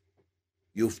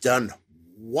 You've done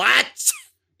what?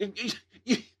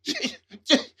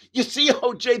 You see,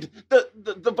 OJ,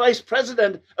 the vice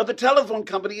president of the telephone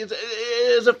company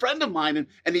is a friend of mine,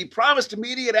 and he promised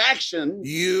immediate action.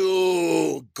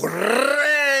 You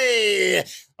gray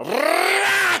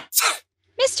rat!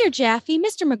 Mr. Jaffe,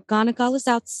 Mr. McGonagall is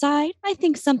outside. I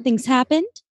think something's happened.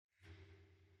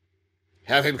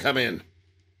 Have him come in.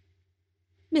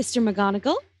 Mr.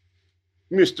 McGonagall?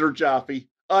 Mr. Jaffe,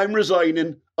 I'm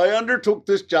resigning. I undertook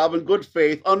this job in good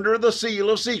faith under the seal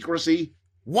of secrecy.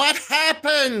 What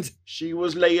happened? She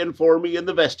was laying for me in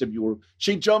the vestibule.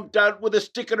 She jumped out with a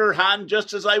stick in her hand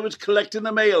just as I was collecting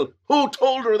the mail. Who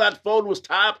told her that phone was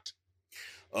tapped?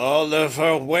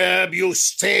 Oliver Webb, you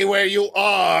stay where you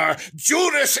are.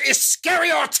 Judas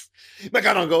Iscariot!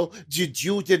 McGonagall, did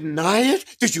you deny it?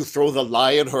 Did you throw the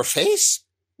lie in her face?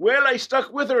 Well, I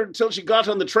stuck with her until she got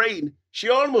on the train. She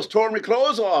almost tore my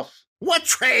clothes off. What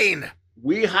train?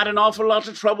 We had an awful lot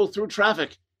of trouble through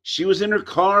traffic. She was in her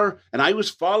car, and I was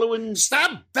following.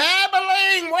 Stop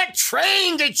babbling! What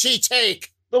train did she take?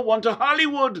 The one to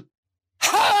Hollywood.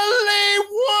 Hollywood!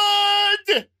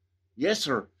 Yes,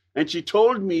 sir. And she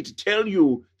told me to tell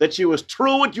you that she was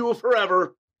through with you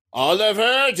forever.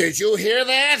 Oliver, did you hear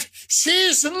that?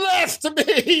 She's left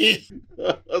me!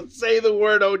 Say the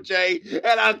word, OJ,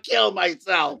 and I'll kill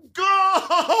myself.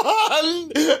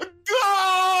 Gone!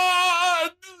 Gone!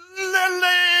 Lily!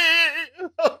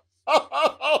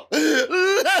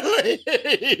 Lily!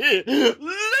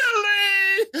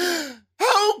 Lily!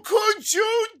 How could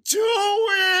you do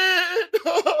it?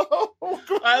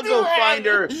 I'll go find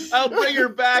her. I'll bring her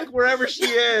back wherever she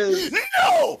is.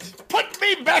 No! Put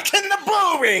me back in the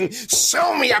bull ring!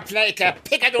 Sew me up like a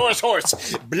picador's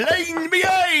horse! Blind me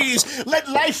eyes! Let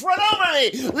life run over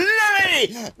me!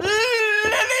 Lily!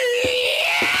 Lily!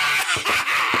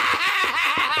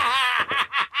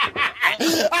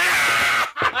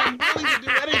 I'm willing to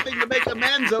do anything to make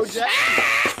amends, OJ.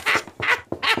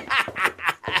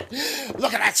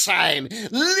 Look at that sign.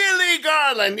 Lily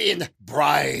Garland in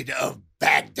Bride of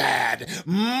Baghdad.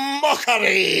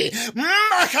 Mockery!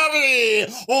 Mockery!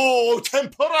 Oh,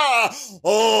 tempura!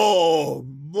 Oh,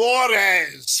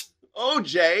 mores!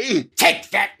 OJ! Take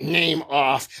that name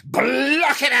off.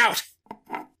 Block it out.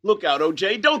 Look out,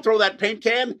 OJ. Don't throw that paint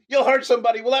can. You'll hurt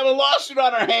somebody. We'll have a lawsuit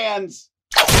on our hands.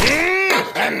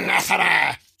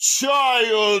 Anathema!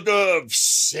 Child of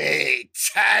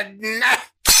Satan!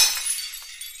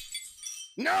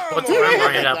 No What's more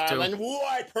Rembrandt up to? and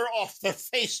wipe her off the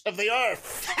face of the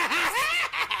earth.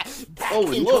 Back Oh,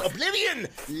 into look. oblivion,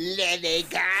 Lily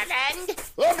Garland.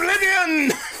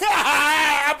 Oblivion!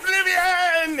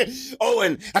 Oblivion!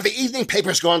 Owen, have the evening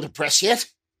papers gone to press yet?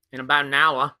 In about an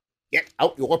hour. Get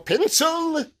out your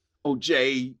pencil.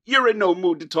 OJ, you're in no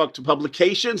mood to talk to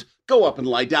publications. Go up and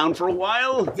lie down for a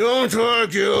while. Don't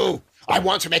argue. I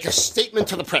want to make a statement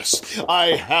to the press. I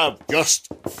have just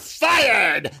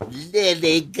fired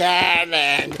Lily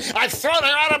Garland. I've thrown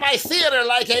her out of my theater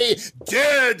like a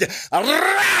dead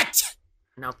rat.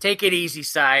 Now take it easy,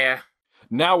 sire.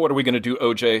 Now what are we going to do,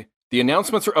 OJ? The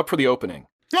announcements are up for the opening.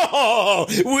 Oh,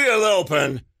 we'll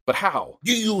open. But how?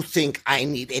 Do you think I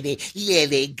need any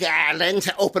Lily Garland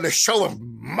to open a show of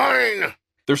mine?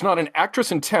 There's not an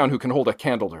actress in town who can hold a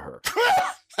candle to her.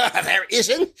 There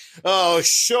isn't? I'll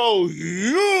show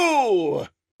you.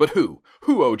 But who?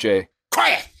 Who, OJ?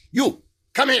 Quiet! You,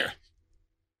 come here.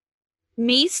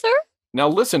 Me, sir? Now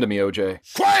listen to me, OJ.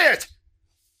 Quiet!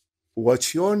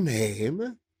 What's your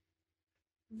name?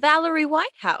 Valerie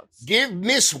Whitehouse. Give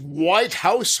Miss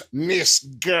Whitehouse Miss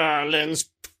Garland's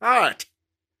part.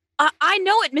 I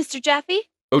know it, Mr. Jaffe.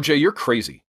 OJ, you're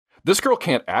crazy. This girl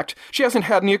can't act. She hasn't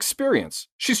had any experience.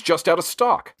 She's just out of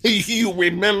stock. You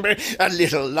remember a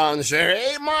little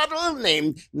lingerie model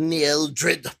named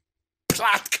Mildred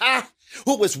Plotka,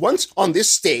 who was once on this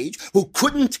stage who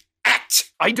couldn't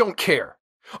act? I don't care.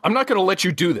 I'm not going to let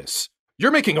you do this.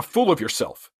 You're making a fool of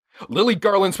yourself. Lily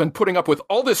Garland's been putting up with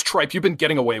all this tripe you've been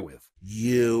getting away with.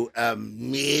 You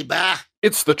amoeba.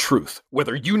 It's the truth,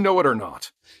 whether you know it or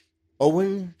not.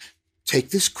 Owen, take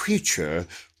this creature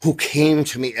who came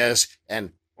to me as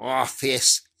an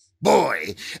office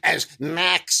boy as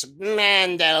Max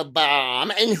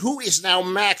Mandelbaum, and who is now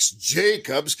Max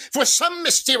Jacobs, for some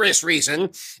mysterious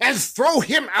reason, and throw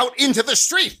him out into the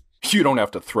street. You don't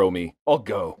have to throw me. I'll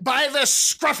go. By the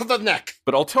scruff of the neck.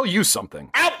 But I'll tell you something.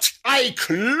 Out! I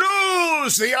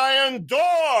close the iron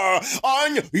door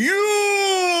on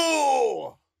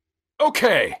you!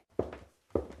 Okay.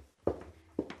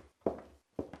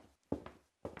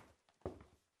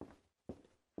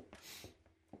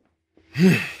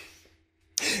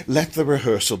 Let the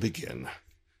rehearsal begin.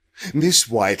 Miss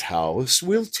Whitehouse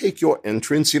will take your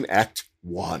entrance in Act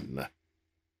 1.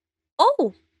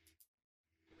 Oh.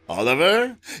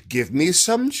 Oliver, give me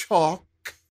some chalk.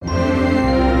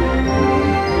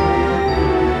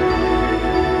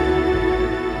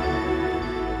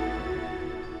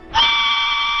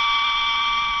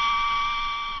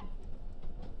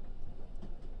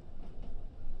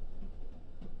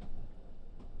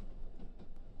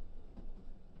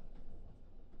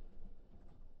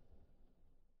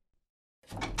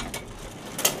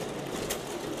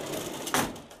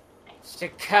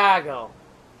 Chicago.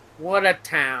 What a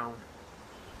town.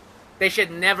 They should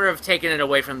never have taken it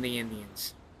away from the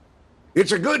Indians.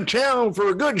 It's a good town for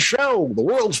a good show. The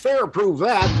World's Fair proved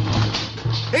that.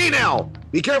 Hey now,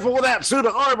 be careful with that suit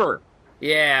of armor.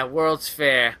 Yeah, World's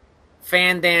Fair.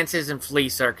 Fan dances and flea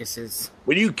circuses.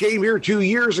 When you came here 2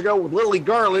 years ago with Lily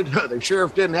Garland, the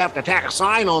sheriff didn't have to tack a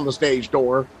sign on the stage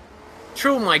door.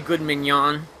 True, my good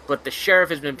mignon, but the sheriff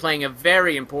has been playing a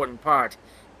very important part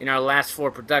in our last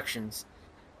 4 productions.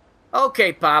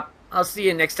 Okay, Pop. I'll see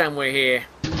you next time we're here.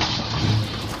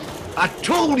 I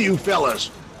told you, fellas.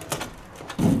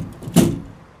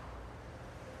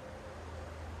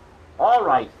 All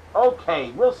right,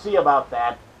 okay, we'll see about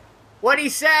that. What'd he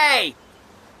say?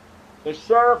 The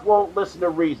sheriff won't listen to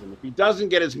reason. If he doesn't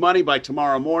get his money by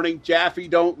tomorrow morning, Jaffe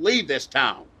don't leave this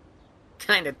town.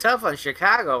 Kinda tough on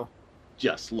Chicago.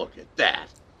 Just look at that.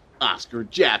 Oscar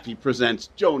Jaffe presents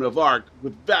Joan of Arc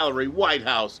with Valerie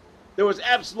Whitehouse. There was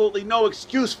absolutely no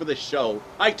excuse for this show.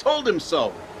 I told him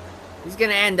so. He's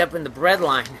gonna end up in the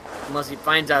breadline, unless he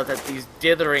finds out that these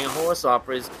dithering horse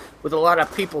operas with a lot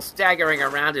of people staggering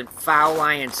around in foul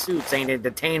iron suits ain't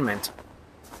entertainment.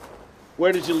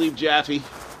 Where did you leave Jaffe?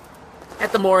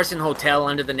 At the Morrison Hotel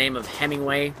under the name of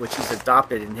Hemingway, which he's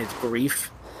adopted in his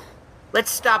grief.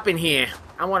 Let's stop in here.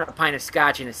 I want a pint of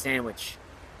scotch and a sandwich.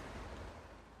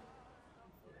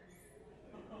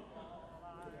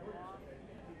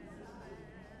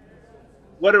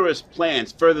 What are his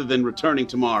plans further than returning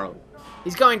tomorrow?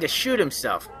 He's going to shoot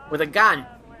himself with a gun.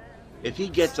 If he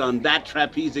gets on that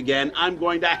trapeze again, I'm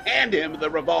going to hand him the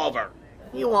revolver.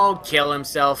 He won't kill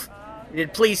himself.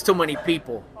 It'd please too many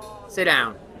people. Sit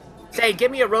down. Say, give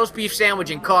me a roast beef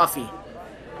sandwich and coffee.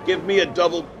 Give me a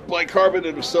double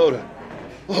bicarbonate of soda.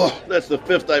 Oh, that's the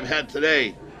 5th I've had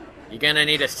today. You're gonna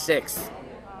need a 6th.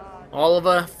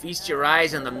 Oliver, feast your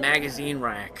eyes on the magazine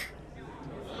rack.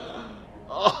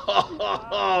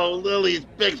 Oh, Lily's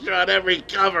picture on every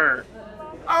cover.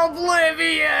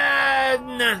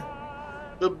 Oblivion!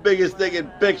 The biggest thing in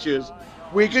pictures.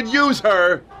 We could use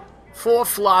her. 4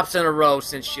 flops in a row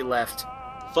since she left.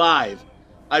 5.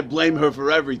 I blame her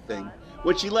for everything.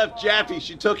 When she left Jaffe,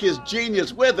 she took his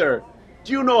genius with her.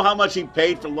 Do you know how much he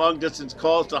paid for long-distance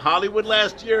calls to Hollywood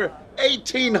last year?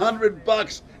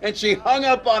 $1,800, and she hung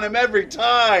up on him every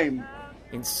time.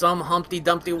 In some Humpty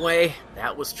Dumpty way,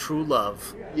 that was true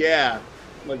love. Yeah,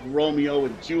 like Romeo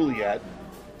and Juliet.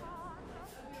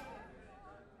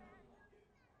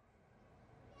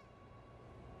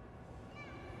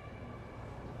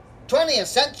 '20th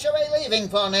Century leaving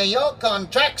for New York on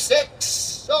track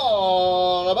 6.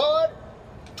 All aboard.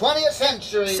 20th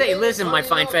Century. Say, listen, my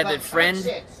fine feathered friend.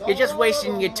 You're just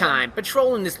wasting your time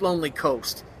patrolling this lonely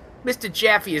coast. Mr.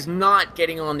 Jaffe is not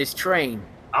getting on this train.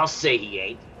 I'll say he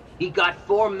ain't. He got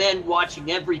 4 men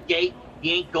watching every gate.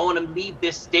 He ain't going to leave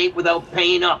this state without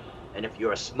paying up. And if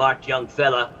you're a smart young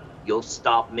fella, you'll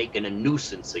stop making a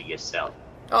nuisance of yourself.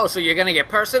 Oh, so you're gonna get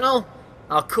personal?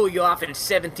 I'll cool you off in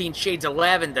 17 shades of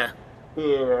lavender.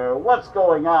 Here, what's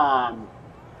going on?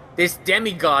 This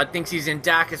demigod thinks he's in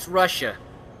darkest Russia.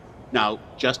 Now,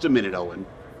 just a minute, Owen.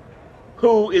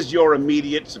 Who is your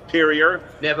immediate superior?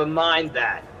 Never mind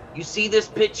that. You see this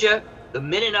picture? The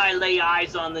minute I lay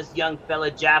eyes on this young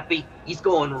fella Jaffe, he's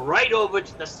going right over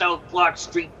to the South Clark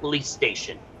Street Police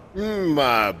Station.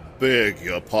 I beg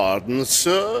your pardon,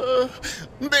 sir.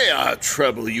 May I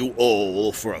trouble you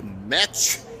all for a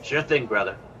match? Sure thing,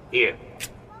 brother. Here.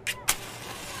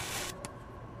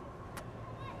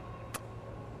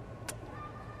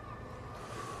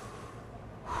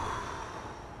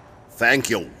 Thank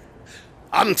you.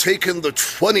 I'm taking the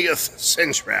 20th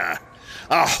century.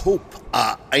 I hope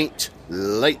I ain't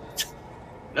late.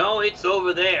 No, it's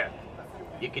over there.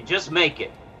 You can just make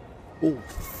it. Oh,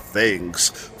 thanks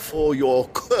for your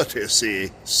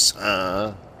courtesy,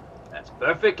 sir. That's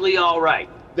perfectly all right.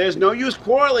 There's no use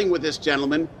quarreling with this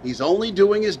gentleman. He's only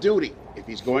doing his duty. If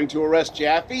he's going to arrest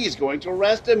Jaffe, he's going to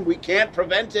arrest him. We can't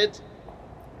prevent it.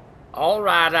 All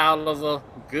right, Oliver.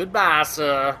 Goodbye,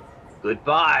 sir.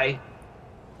 Goodbye.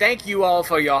 Thank you all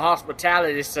for your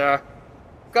hospitality, sir.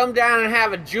 Come down and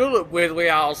have a julep with we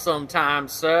all sometime,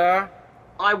 sir.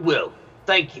 I will.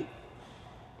 Thank you.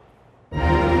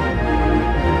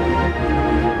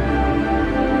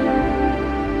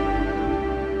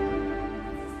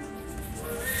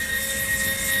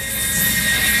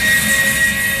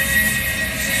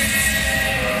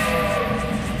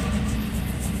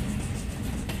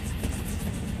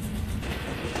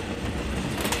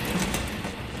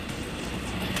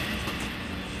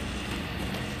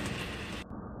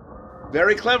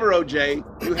 Very clever, O.J.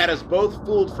 You had us both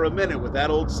fooled for a minute with that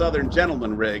old Southern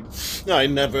gentleman rig. I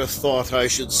never thought I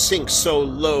should sink so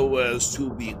low as to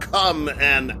become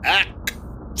an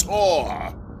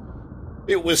actor.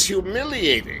 It was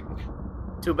humiliating.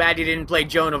 Too bad you didn't play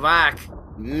Joan of Arc.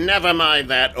 Never mind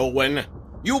that, Owen.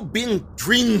 You've been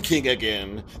drinking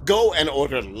again. Go and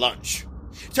order lunch.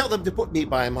 Tell them to put me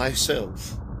by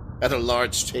myself at a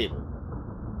large table.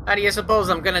 How do you suppose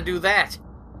I'm gonna do that?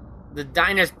 The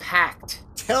diner's packed.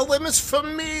 Tell them it's for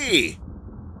me.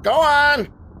 Go on.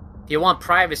 If you want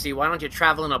privacy, why don't you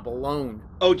travel in a balloon?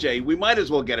 OJ, we might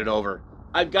as well get it over.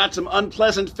 I've got some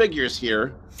unpleasant figures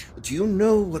here. Do you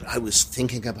know what I was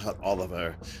thinking about,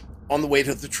 Oliver, on the way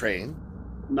to the train?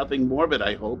 Nothing morbid,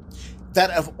 I hope.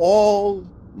 That of all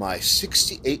my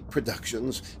 68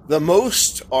 productions, the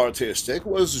most artistic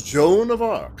was Joan of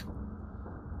Arc.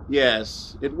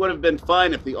 Yes, it would have been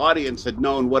fine if the audience had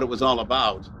known what it was all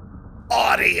about.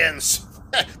 Audience!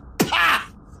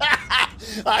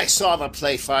 I saw the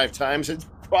play 5 times and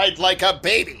cried like a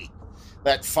baby.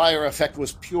 That fire effect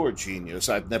was pure genius.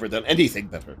 I've never done anything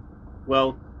better.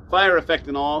 Well, fire effect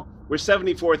and all, we're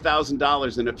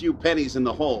 $74,000 and a few pennies in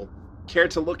the hole. Care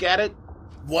to look at it?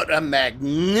 What a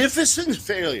magnificent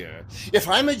failure. If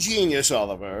I'm a genius,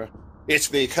 Oliver, it's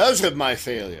because of my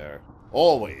failure.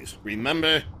 Always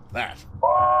remember that.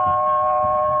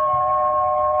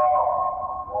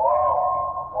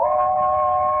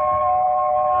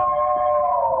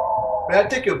 May I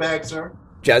take your bag, sir?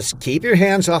 Just keep your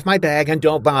hands off my bag and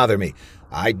don't bother me.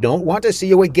 I don't want to see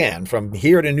you again from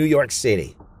here to New York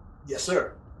City. Yes,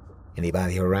 sir.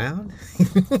 Anybody around?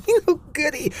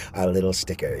 Goody. A little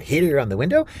sticker here on the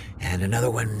window and another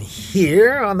one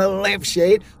here on the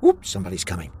lampshade. Oops, somebody's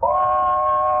coming.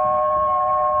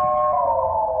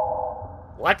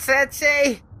 What's that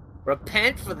say?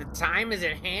 Repent, for the time is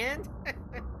at hand?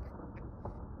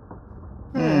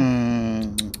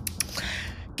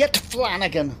 Get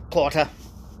Flanagan, Porter.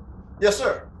 Yes,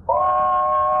 sir.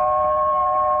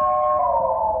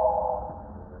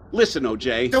 Listen,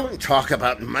 OJ. Don't talk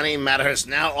about money matters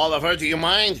now, Oliver. Do you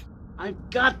mind? I've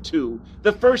got to.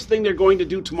 The first thing they're going to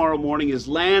do tomorrow morning is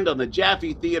land on the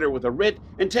Jaffe Theater with a writ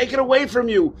and take it away from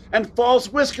you. And false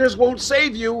whiskers won't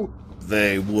save you.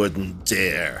 They wouldn't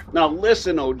dare. Now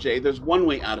listen, OJ, there's one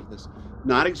way out of this.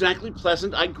 Not exactly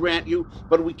pleasant, I grant you,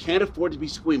 but we can't afford to be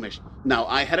squeamish. Now,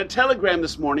 I had a telegram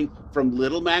this morning from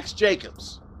little Max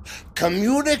Jacobs.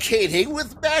 Communicating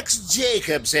with Max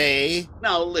Jacobs, eh?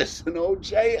 Now listen,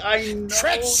 OJ, I know...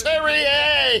 Treachery,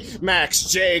 eh? Max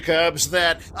Jacobs,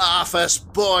 that office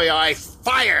boy I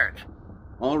fired.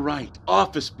 All right,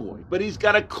 office boy, but he's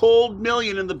got a cold $1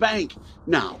 million in the bank.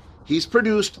 Now, he's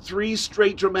produced 3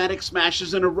 straight dramatic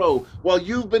smashes in a row, while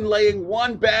you've been laying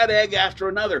one bad egg after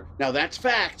another. Now that's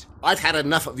fact. I've had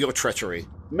enough of your treachery.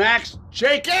 Max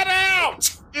Jacobs, get out!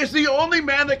 Is the only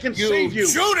man that can save you.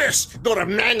 Judas! Go to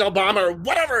Mandelbaum or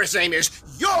whatever his name is.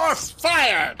 You're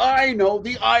fired! I know,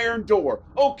 the Iron Door.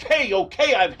 Okay,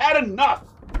 I've had enough.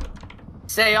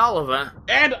 Say, Oliver.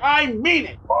 And I mean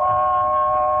it.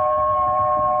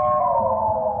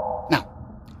 Now,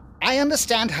 I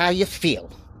understand how you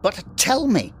feel, but tell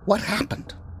me what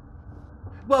happened.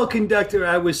 Well, conductor,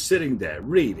 I was sitting there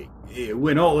reading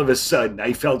when all of a sudden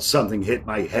I felt something hit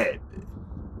my head.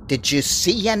 Did you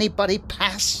see anybody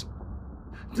pass?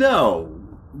 No,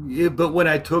 but when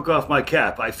I took off my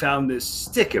cap, I found this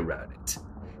sticker on it.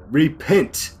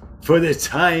 Repent, for the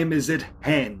time is at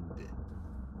hand.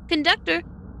 Conductor,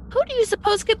 who do you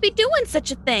suppose could be doing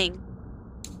such a thing?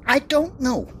 I don't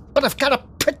know, but I've got a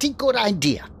pretty good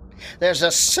idea. There's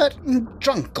a certain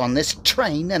drunk on this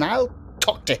train, and I'll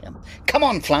talk to him. Come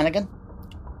on, Flanagan.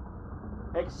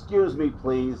 Excuse me,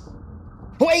 please.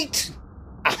 Wait!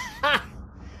 Aha!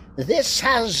 This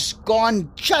has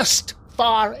gone just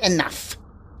far enough.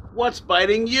 What's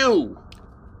biting you?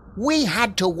 We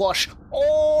had to wash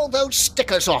all those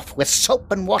stickers off with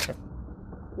soap and water.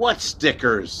 What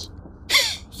stickers?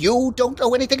 You don't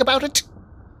know anything about it?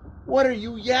 What are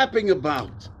you yapping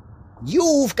about?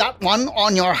 You've got one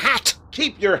on your hat.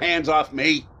 Keep your hands off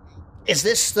me. Is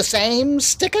this the same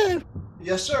sticker?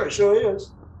 Yes, sir, it sure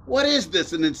is. What is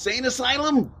this, an insane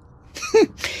asylum?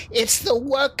 It's the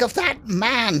work of that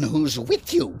man who's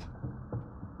with you.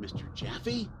 Mr.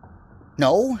 Jaffe?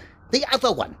 No, the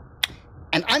other one.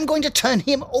 And I'm going to turn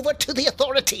him over to the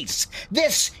authorities.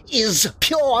 This is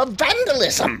pure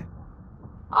vandalism.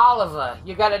 Oliver,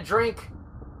 you got a drink?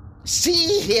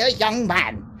 See here, young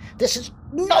man. This is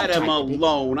no Let him time to be-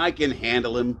 alone. I can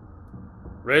handle him.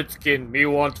 Redskin, me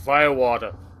want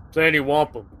firewater. Plenty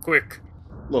wampum, quick.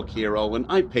 Look here, Owen,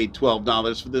 I paid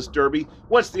 $12 for this derby.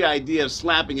 What's the idea of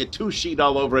slapping a 2-sheet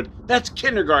all over it? That's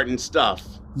kindergarten stuff.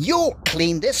 You'll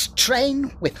clean this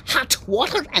train with hot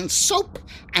water and soap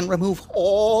and remove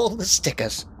all the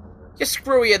stickers. You're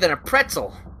screwier than a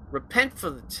pretzel. Repent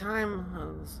for the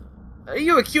time. Are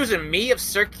you accusing me of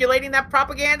circulating that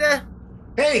propaganda?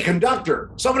 Hey,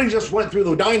 conductor, somebody just went through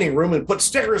the dining room and put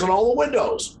stickers on all the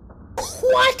windows.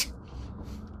 What?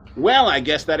 Well, I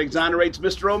guess that exonerates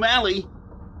Mr. O'Malley.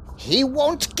 He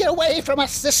won't get away from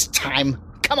us this time.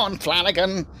 Come on,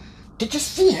 Flanagan. Did you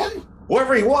see him?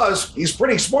 Whoever he was, he's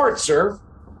pretty smart, sir.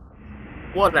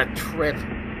 What a trip.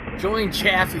 Join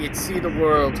Jaffe and see the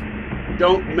world.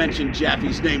 Don't mention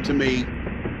Jaffe's name to me.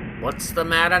 What's the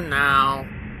matter now?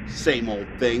 Same old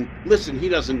thing. Listen, he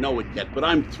doesn't know it yet, but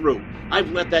I'm through.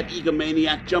 I've let that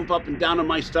egomaniac jump up and down on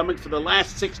my stomach for the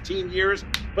last 16 years,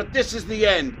 but this is the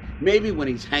end. Maybe when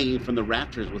he's hanging from the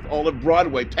rafters with all of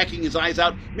Broadway pecking his eyes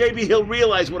out, maybe he'll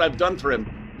realize what I've done for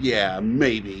him. Yeah,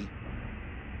 maybe.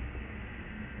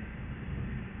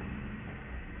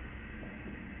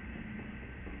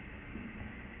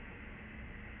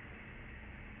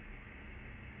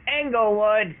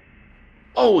 Englewood.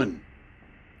 Owen!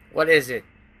 What is it?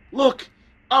 Look!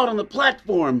 Out on the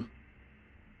platform!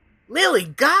 Lily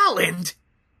Garland!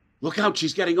 Look out,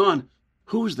 she's getting on.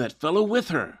 Who's that fellow with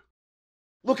her?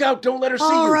 Look out, don't let her see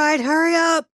you. All right, hurry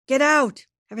up. Get out.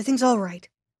 Everything's all right.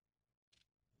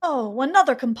 Oh,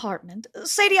 another compartment.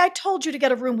 Sadie, I told you to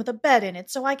get a room with a bed in it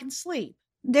so I can sleep.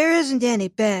 There isn't any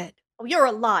bed. Oh, you're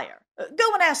a liar.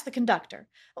 Go and ask the conductor.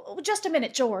 Oh, just a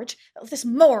minute, George. This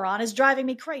moron is driving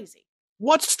me crazy.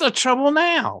 What's the trouble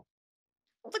now?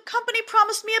 The company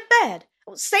promised me a bed.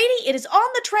 Sadie, it is on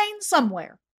the train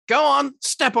somewhere. Go on,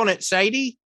 step on it,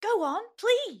 Sadie. Go on,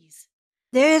 please.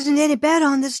 There isn't any bed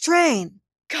on this train.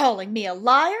 Calling me a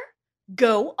liar?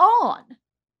 Go on.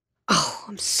 Oh,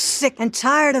 I'm sick and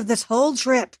tired of this whole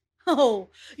trip. Oh,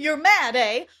 you're mad,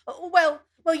 eh? Well,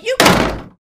 you...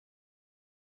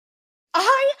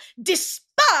 I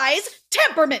despise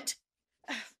temperament!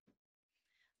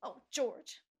 Oh,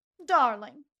 George,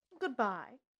 darling,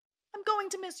 goodbye. I'm going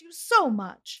to miss you so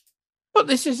much. But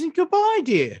this isn't goodbye,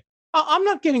 dear. I'm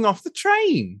not getting off the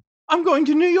train. I'm going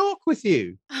to New York with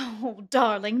you. Oh,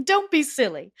 darling, don't be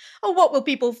silly. Oh, what will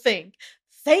people think?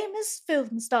 Famous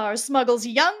film star smuggles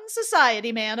young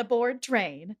society man aboard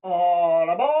train. All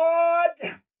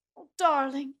aboard! Oh,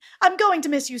 darling, I'm going to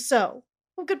miss you so.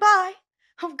 Oh, goodbye.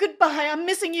 Oh, goodbye. I'm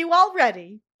missing you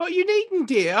already. But you needn't,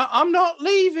 dear. I'm not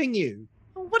leaving you.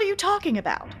 What are you talking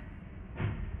about?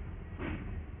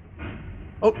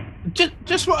 Oh,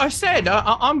 just what I said.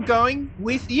 I'm going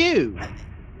with you.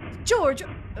 George,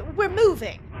 we're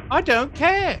moving. I don't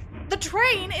care. The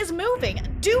train is moving.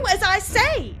 Do as I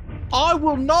say. I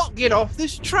will not get off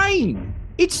this train.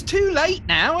 It's too late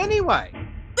now anyway.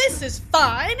 This is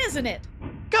fine, isn't it?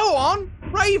 Go on,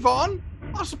 rave on.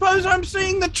 I suppose I'm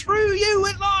seeing the true you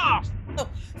at last. Oh,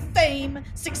 fame,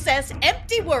 success,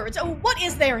 empty words. Oh, what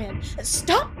is therein?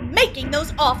 Stop making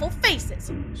those awful faces.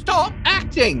 Stop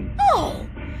acting. Oh,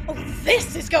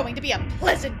 this is going to be a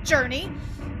pleasant journey.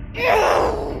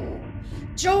 Ew.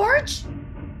 George,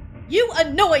 you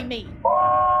annoy me.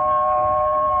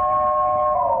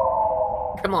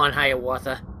 Come on,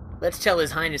 Hiawatha. Let's tell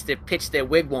His Highness to pitch their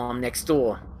wigwam next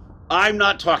door. I'm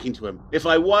not talking to him. If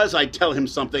I was, I'd tell him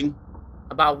something.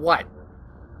 About what?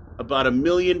 About $1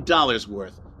 million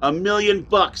worth. $1 million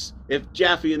if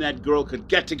Jaffe and that girl could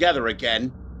get together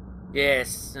again.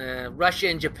 Yes, Russia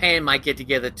and Japan might get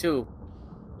together too.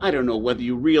 I don't know whether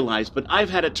you realize, but I've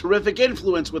had a terrific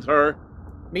influence with her.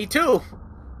 Me too.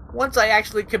 Once I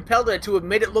actually compelled her to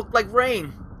admit it looked like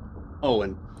rain.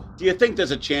 Owen, do you think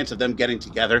there's a chance of them getting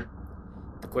together?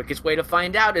 The quickest way to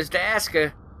find out is to ask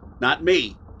her. Not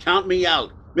me. Count me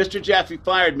out. Mr. Jaffe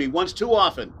fired me once too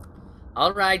often.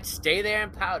 All right, stay there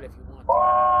and pout if you want to.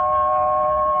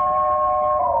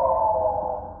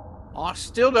 I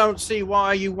still don't see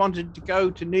why you wanted to go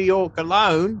to New York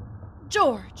alone.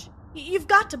 George, you've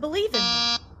got to believe in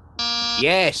me.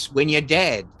 Yes, when you're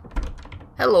dead.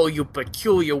 Hello, you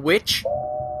peculiar witch.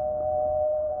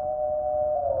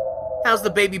 How's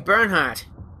the baby Bernhardt?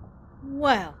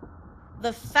 Well,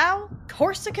 the foul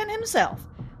Corsican himself.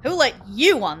 Who let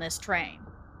you on this train?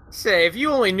 Say, if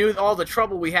you only knew all the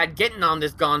trouble we had getting on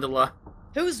this gondola.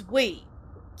 Who's we?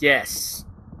 Yes.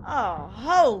 Oh,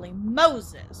 holy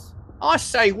Moses. I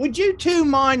say, would you two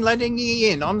mind letting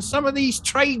me in on some of these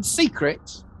trade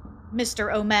secrets?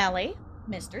 Mr. O'Malley,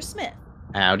 Mr. Smith.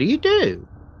 How do you do?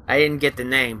 I didn't get the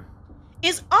name.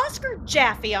 Is Oscar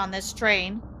Jaffe on this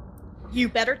train? You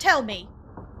better tell me.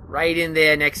 Right in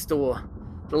there next door.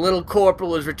 The little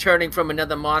corporal is returning from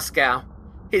another Moscow.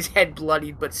 His head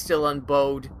bloodied but still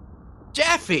unbowed.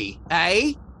 Jaffe,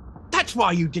 eh? That's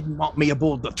why you didn't want me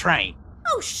aboard the train.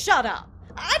 Oh, shut up.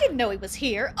 I didn't know he was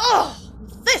here. Oh,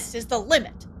 this is the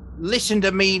limit. Listen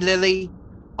to me, Lily.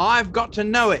 I've got to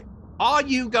know it. Are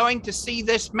you going to see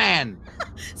this man?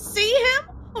 See him?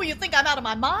 Oh, you think I'm out of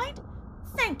my mind?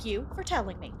 Thank you for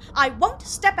telling me. I won't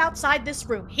step outside this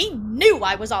room. He knew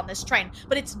I was on this train,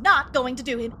 but it's not going to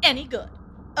do him any good.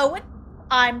 Owen,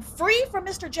 I'm free from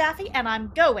Mr. Jaffe, and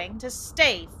I'm going to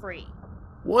stay free.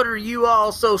 What are you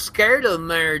all so scared of,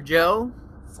 Mary Jo?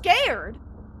 Scared?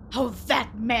 Oh,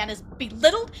 that man has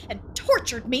belittled and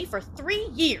tortured me for 3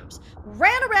 years.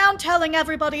 Ran around telling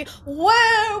everybody,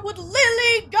 where would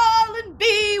Lily Garland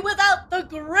be without the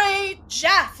great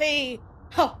Jaffe?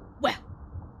 Oh, well,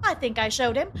 I think I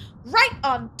showed him. Right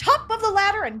on top of the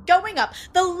ladder and going up.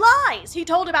 The lies he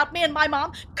told about me and my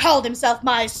mom. Called himself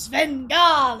my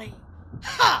Svengali.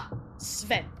 Ha!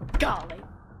 Svengali.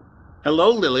 Hello,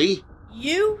 Lily.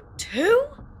 You too?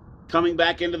 Coming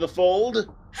back into the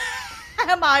fold?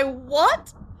 Am I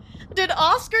what? Did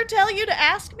Oscar tell you to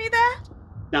ask me that?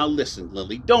 Now listen,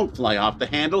 Lily, don't fly off the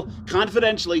handle.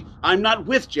 Confidentially, I'm not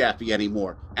with Jaffe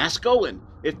anymore. Ask Owen.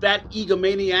 If that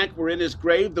egomaniac were in his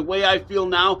grave the way I feel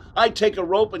now, I'd take a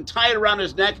rope and tie it around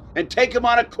his neck and take him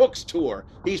on a cook's tour.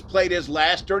 He's played his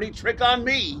last dirty trick on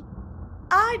me.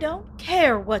 I don't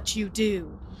care what you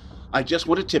do. I just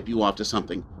want to tip you off to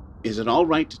something. Is it all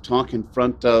right to talk in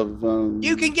front of,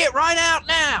 You can get right out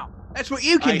now. That's what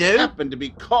you can do. I happen to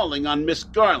be calling on Miss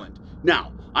Garland.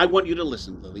 Now, I want you to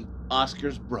listen, Lily.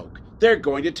 Oscar's broke. They're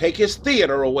going to take his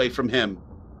theater away from him.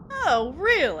 Oh,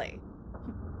 really?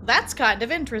 That's kind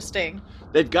of interesting.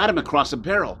 They've got him across a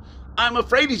barrel. I'm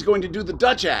afraid he's going to do the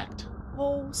Dutch act.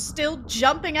 Oh, still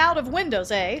jumping out of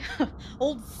windows, eh?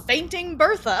 Old fainting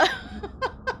Bertha.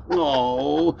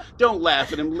 Oh, don't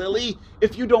laugh at him, Lily.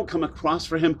 If you don't come across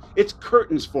for him, it's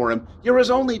curtains for him. You're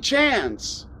his only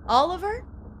chance. Oliver,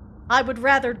 I would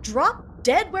rather drop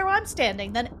dead where I'm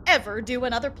standing than ever do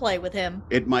another play with him.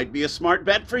 It might be a smart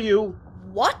bet for you.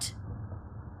 What?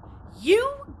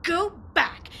 You go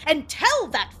back and tell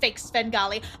that fake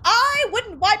Svengali I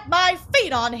wouldn't wipe my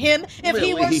feet on him if Lily,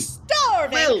 he were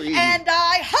starving, Lily. And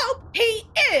I hope he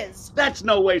is. That's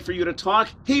no way for you to talk.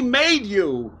 He made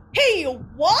you. He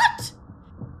what?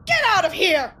 Get out of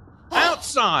here!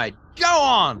 Outside! Go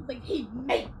on! He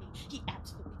made me. He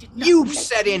absolutely did not. You've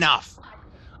said enough.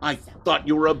 I thought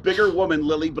you were a bigger woman,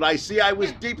 Lily, but I see I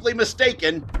was deeply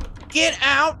mistaken. Get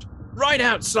out right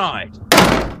outside.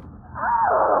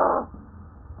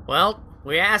 Well,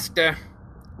 we asked her.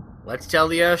 Let's tell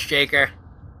the Earthshaker.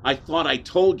 I thought I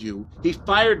told you. He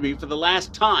fired me for the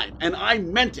last time, and I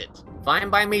meant it. Fine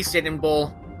by me, Sitting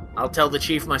Bull. I'll tell the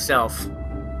chief myself.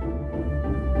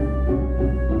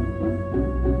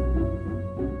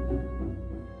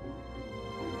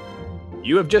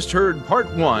 You have just heard part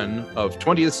 1 of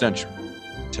 20th Century,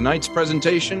 tonight's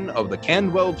presentation of the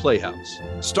Candwell Playhouse,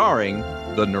 starring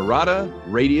the Narada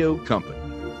Radio Company.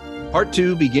 Part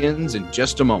 2 begins in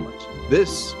just a moment.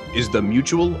 This is the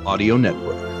Mutual Audio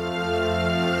Network.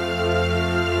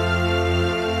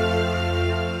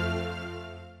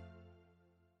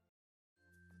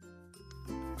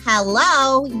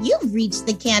 Hello, you've reached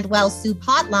the Candwell Soup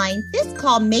Hotline. This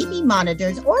call may be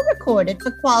monitored or recorded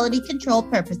for quality control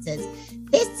purposes.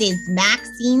 This is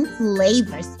Maxine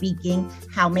Flavor speaking.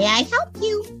 How may I help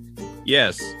you?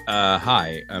 Yes,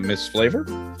 hi, Miss Flavor?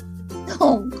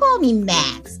 Oh, call me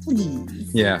Max,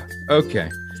 please. Yeah, okay.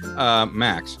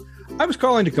 Max, I was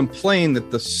calling to complain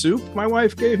that the soup my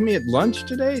wife gave me at lunch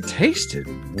today tasted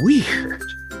weird.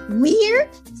 Weird,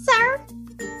 sir?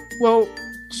 Well,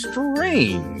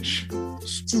 strange.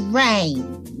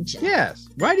 Strange. Yes.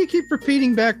 Why do you keep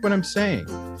repeating back what I'm saying?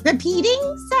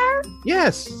 Repeating, sir?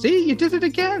 Yes. See, you did it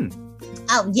again.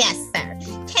 Oh, yes, sir.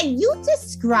 Can you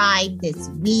describe this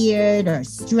weird or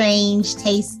strange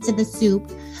taste to the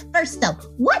soup? First, though,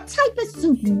 what type of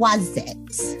soup was it?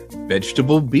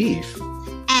 Vegetable beef.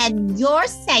 And you're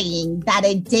saying that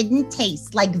it didn't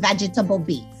taste like vegetable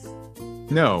beef?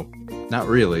 No, not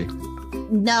really.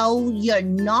 No, you're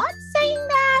not saying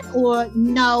that? Or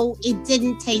no, it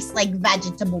didn't taste like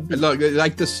vegetable beef? Look,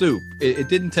 like the soup. It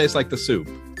didn't taste like the soup.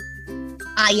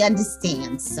 I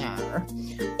understand, sir.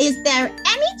 Is there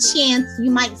any chance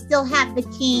you might still have the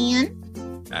can?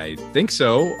 I think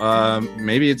so.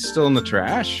 Maybe it's still in the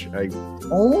trash.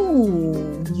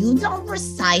 Oh, you don't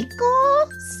recycle?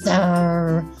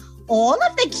 Sir, all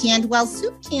of the Candwell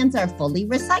soup cans are fully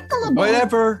recyclable.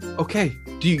 Whatever. Okay.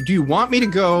 Do you want me to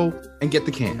go and get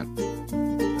the can?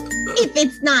 If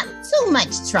it's not too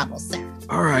much trouble, sir.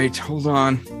 All right, hold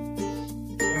on.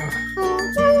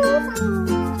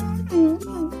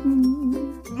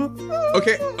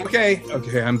 Okay,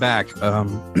 I'm back.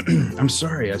 I'm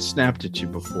sorry I snapped at you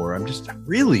before. I'm just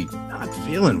really not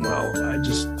feeling well.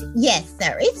 Yes,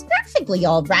 sir. It's perfectly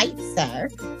all right, sir.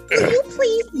 Will you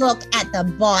please look at the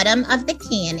bottom of the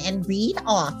can and read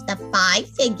off the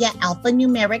 5-figure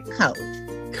alphanumeric code?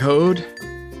 Code?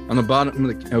 On the bottom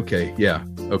of the... Okay, yeah,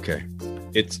 okay.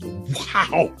 It's...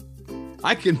 Wow!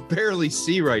 I can barely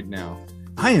see right now.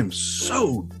 I am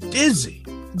so dizzy.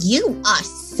 You are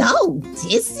so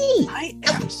dizzy. I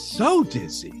am so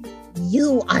dizzy.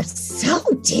 You are so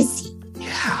dizzy.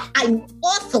 Yeah. I'm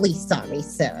awfully sorry,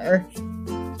 sir.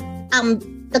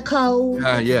 The code?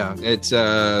 Yeah, it's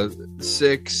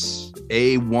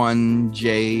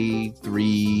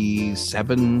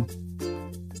 6A1J37.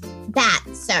 That,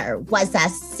 sir, was a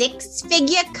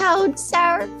 6-figure code,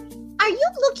 sir. Are you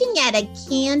looking at a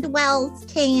Candwell's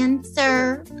can,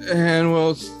 sir?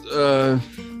 Candwell's,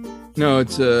 no,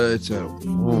 it's a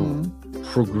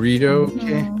Progredo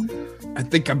can. I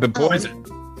think I've been poisoned.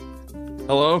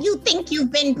 Hello? You think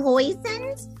you've been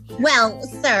poisoned? Well,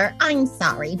 sir, I'm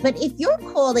sorry, but if you're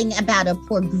calling about a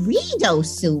Progredo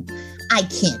soup, I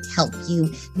can't help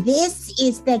you. This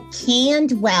is the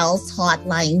Candwell's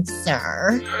hotline,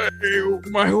 sir. Hey,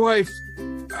 my wife,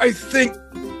 I think,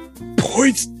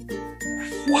 poisoned.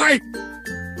 Why?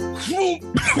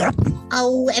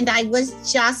 Oh, and I was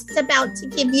just about to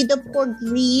give you the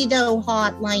Progredo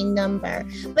hotline number.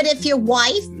 But if your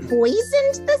wife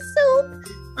poisoned the soup,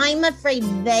 I'm afraid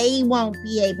they won't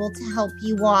be able to help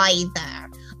you either.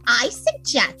 I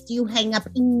suggest you hang up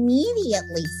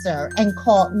immediately, sir, and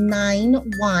call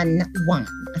 911.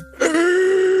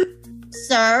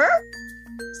 Sir?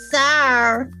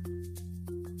 Sir?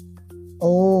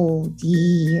 Oh,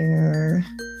 dear.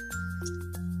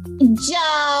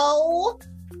 Joe?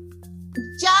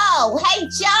 Joe? Hey,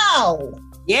 Joe!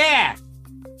 Yeah.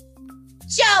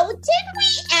 Joe, did we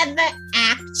ever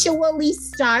actually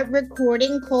start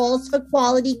recording calls for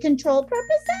quality control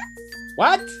purposes?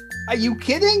 What? Are you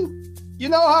kidding? You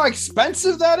know how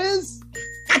expensive that is?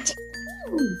 Gotcha.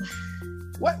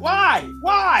 What? Why?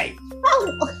 Why?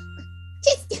 Oh,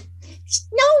 just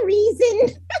no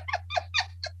reason.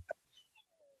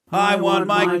 I want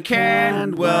my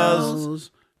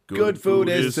Candwells. Good food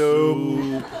is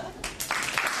soup.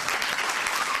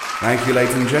 Thank you,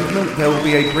 ladies and gentlemen. There will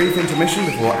be a brief intermission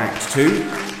before Act 2.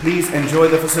 Please enjoy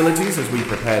the facilities as we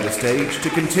prepare the stage to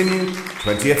continue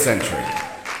 20th Century.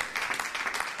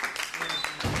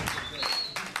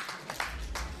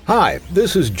 Hi,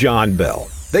 this is John Bell.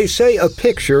 They say a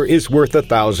picture is worth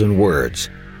 1,000 words.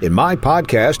 In my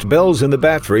podcast, Bells in the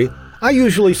Battery, I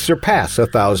usually surpass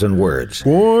 1,000 words.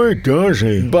 Boy, does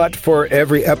he. But for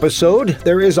every episode,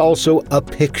 there is also a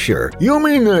picture. You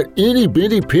mean that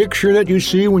itty-bitty picture that you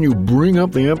see when you bring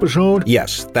up the episode?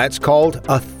 Yes, that's called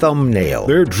a thumbnail.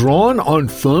 They're drawn on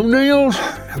thumbnails?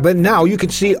 But now you can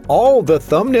see all the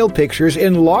thumbnail pictures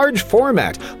in large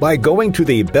format by going to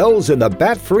the Bells in the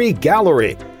Bat Free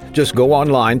gallery. Just go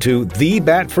online to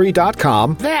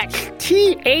thebatfree.com. That's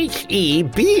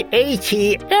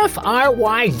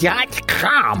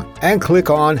THEBATFRY.com. And click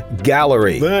on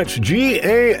Gallery. That's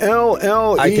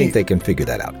GALLE. I think they can figure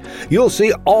that out. You'll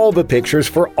see all the pictures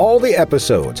for all the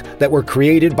episodes that were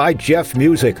created by Jeff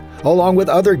Music, along with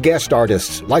other guest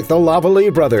artists like the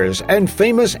Lavalley Brothers and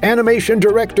famous animation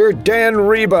director Dan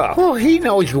Reba. Well, he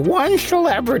knows one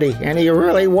celebrity, and he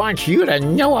really wants you to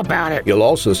know about it. You'll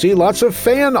also see lots of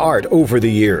fan art over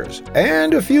the years,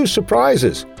 and a few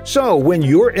surprises. So when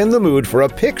you're in the mood for a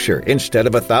picture instead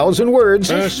of 1,000 words,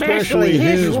 especially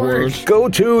his words, go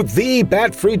to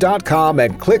thebatfree.com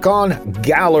and click on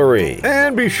Gallery.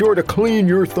 And be sure to clean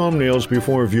your thumbnails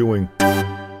before viewing.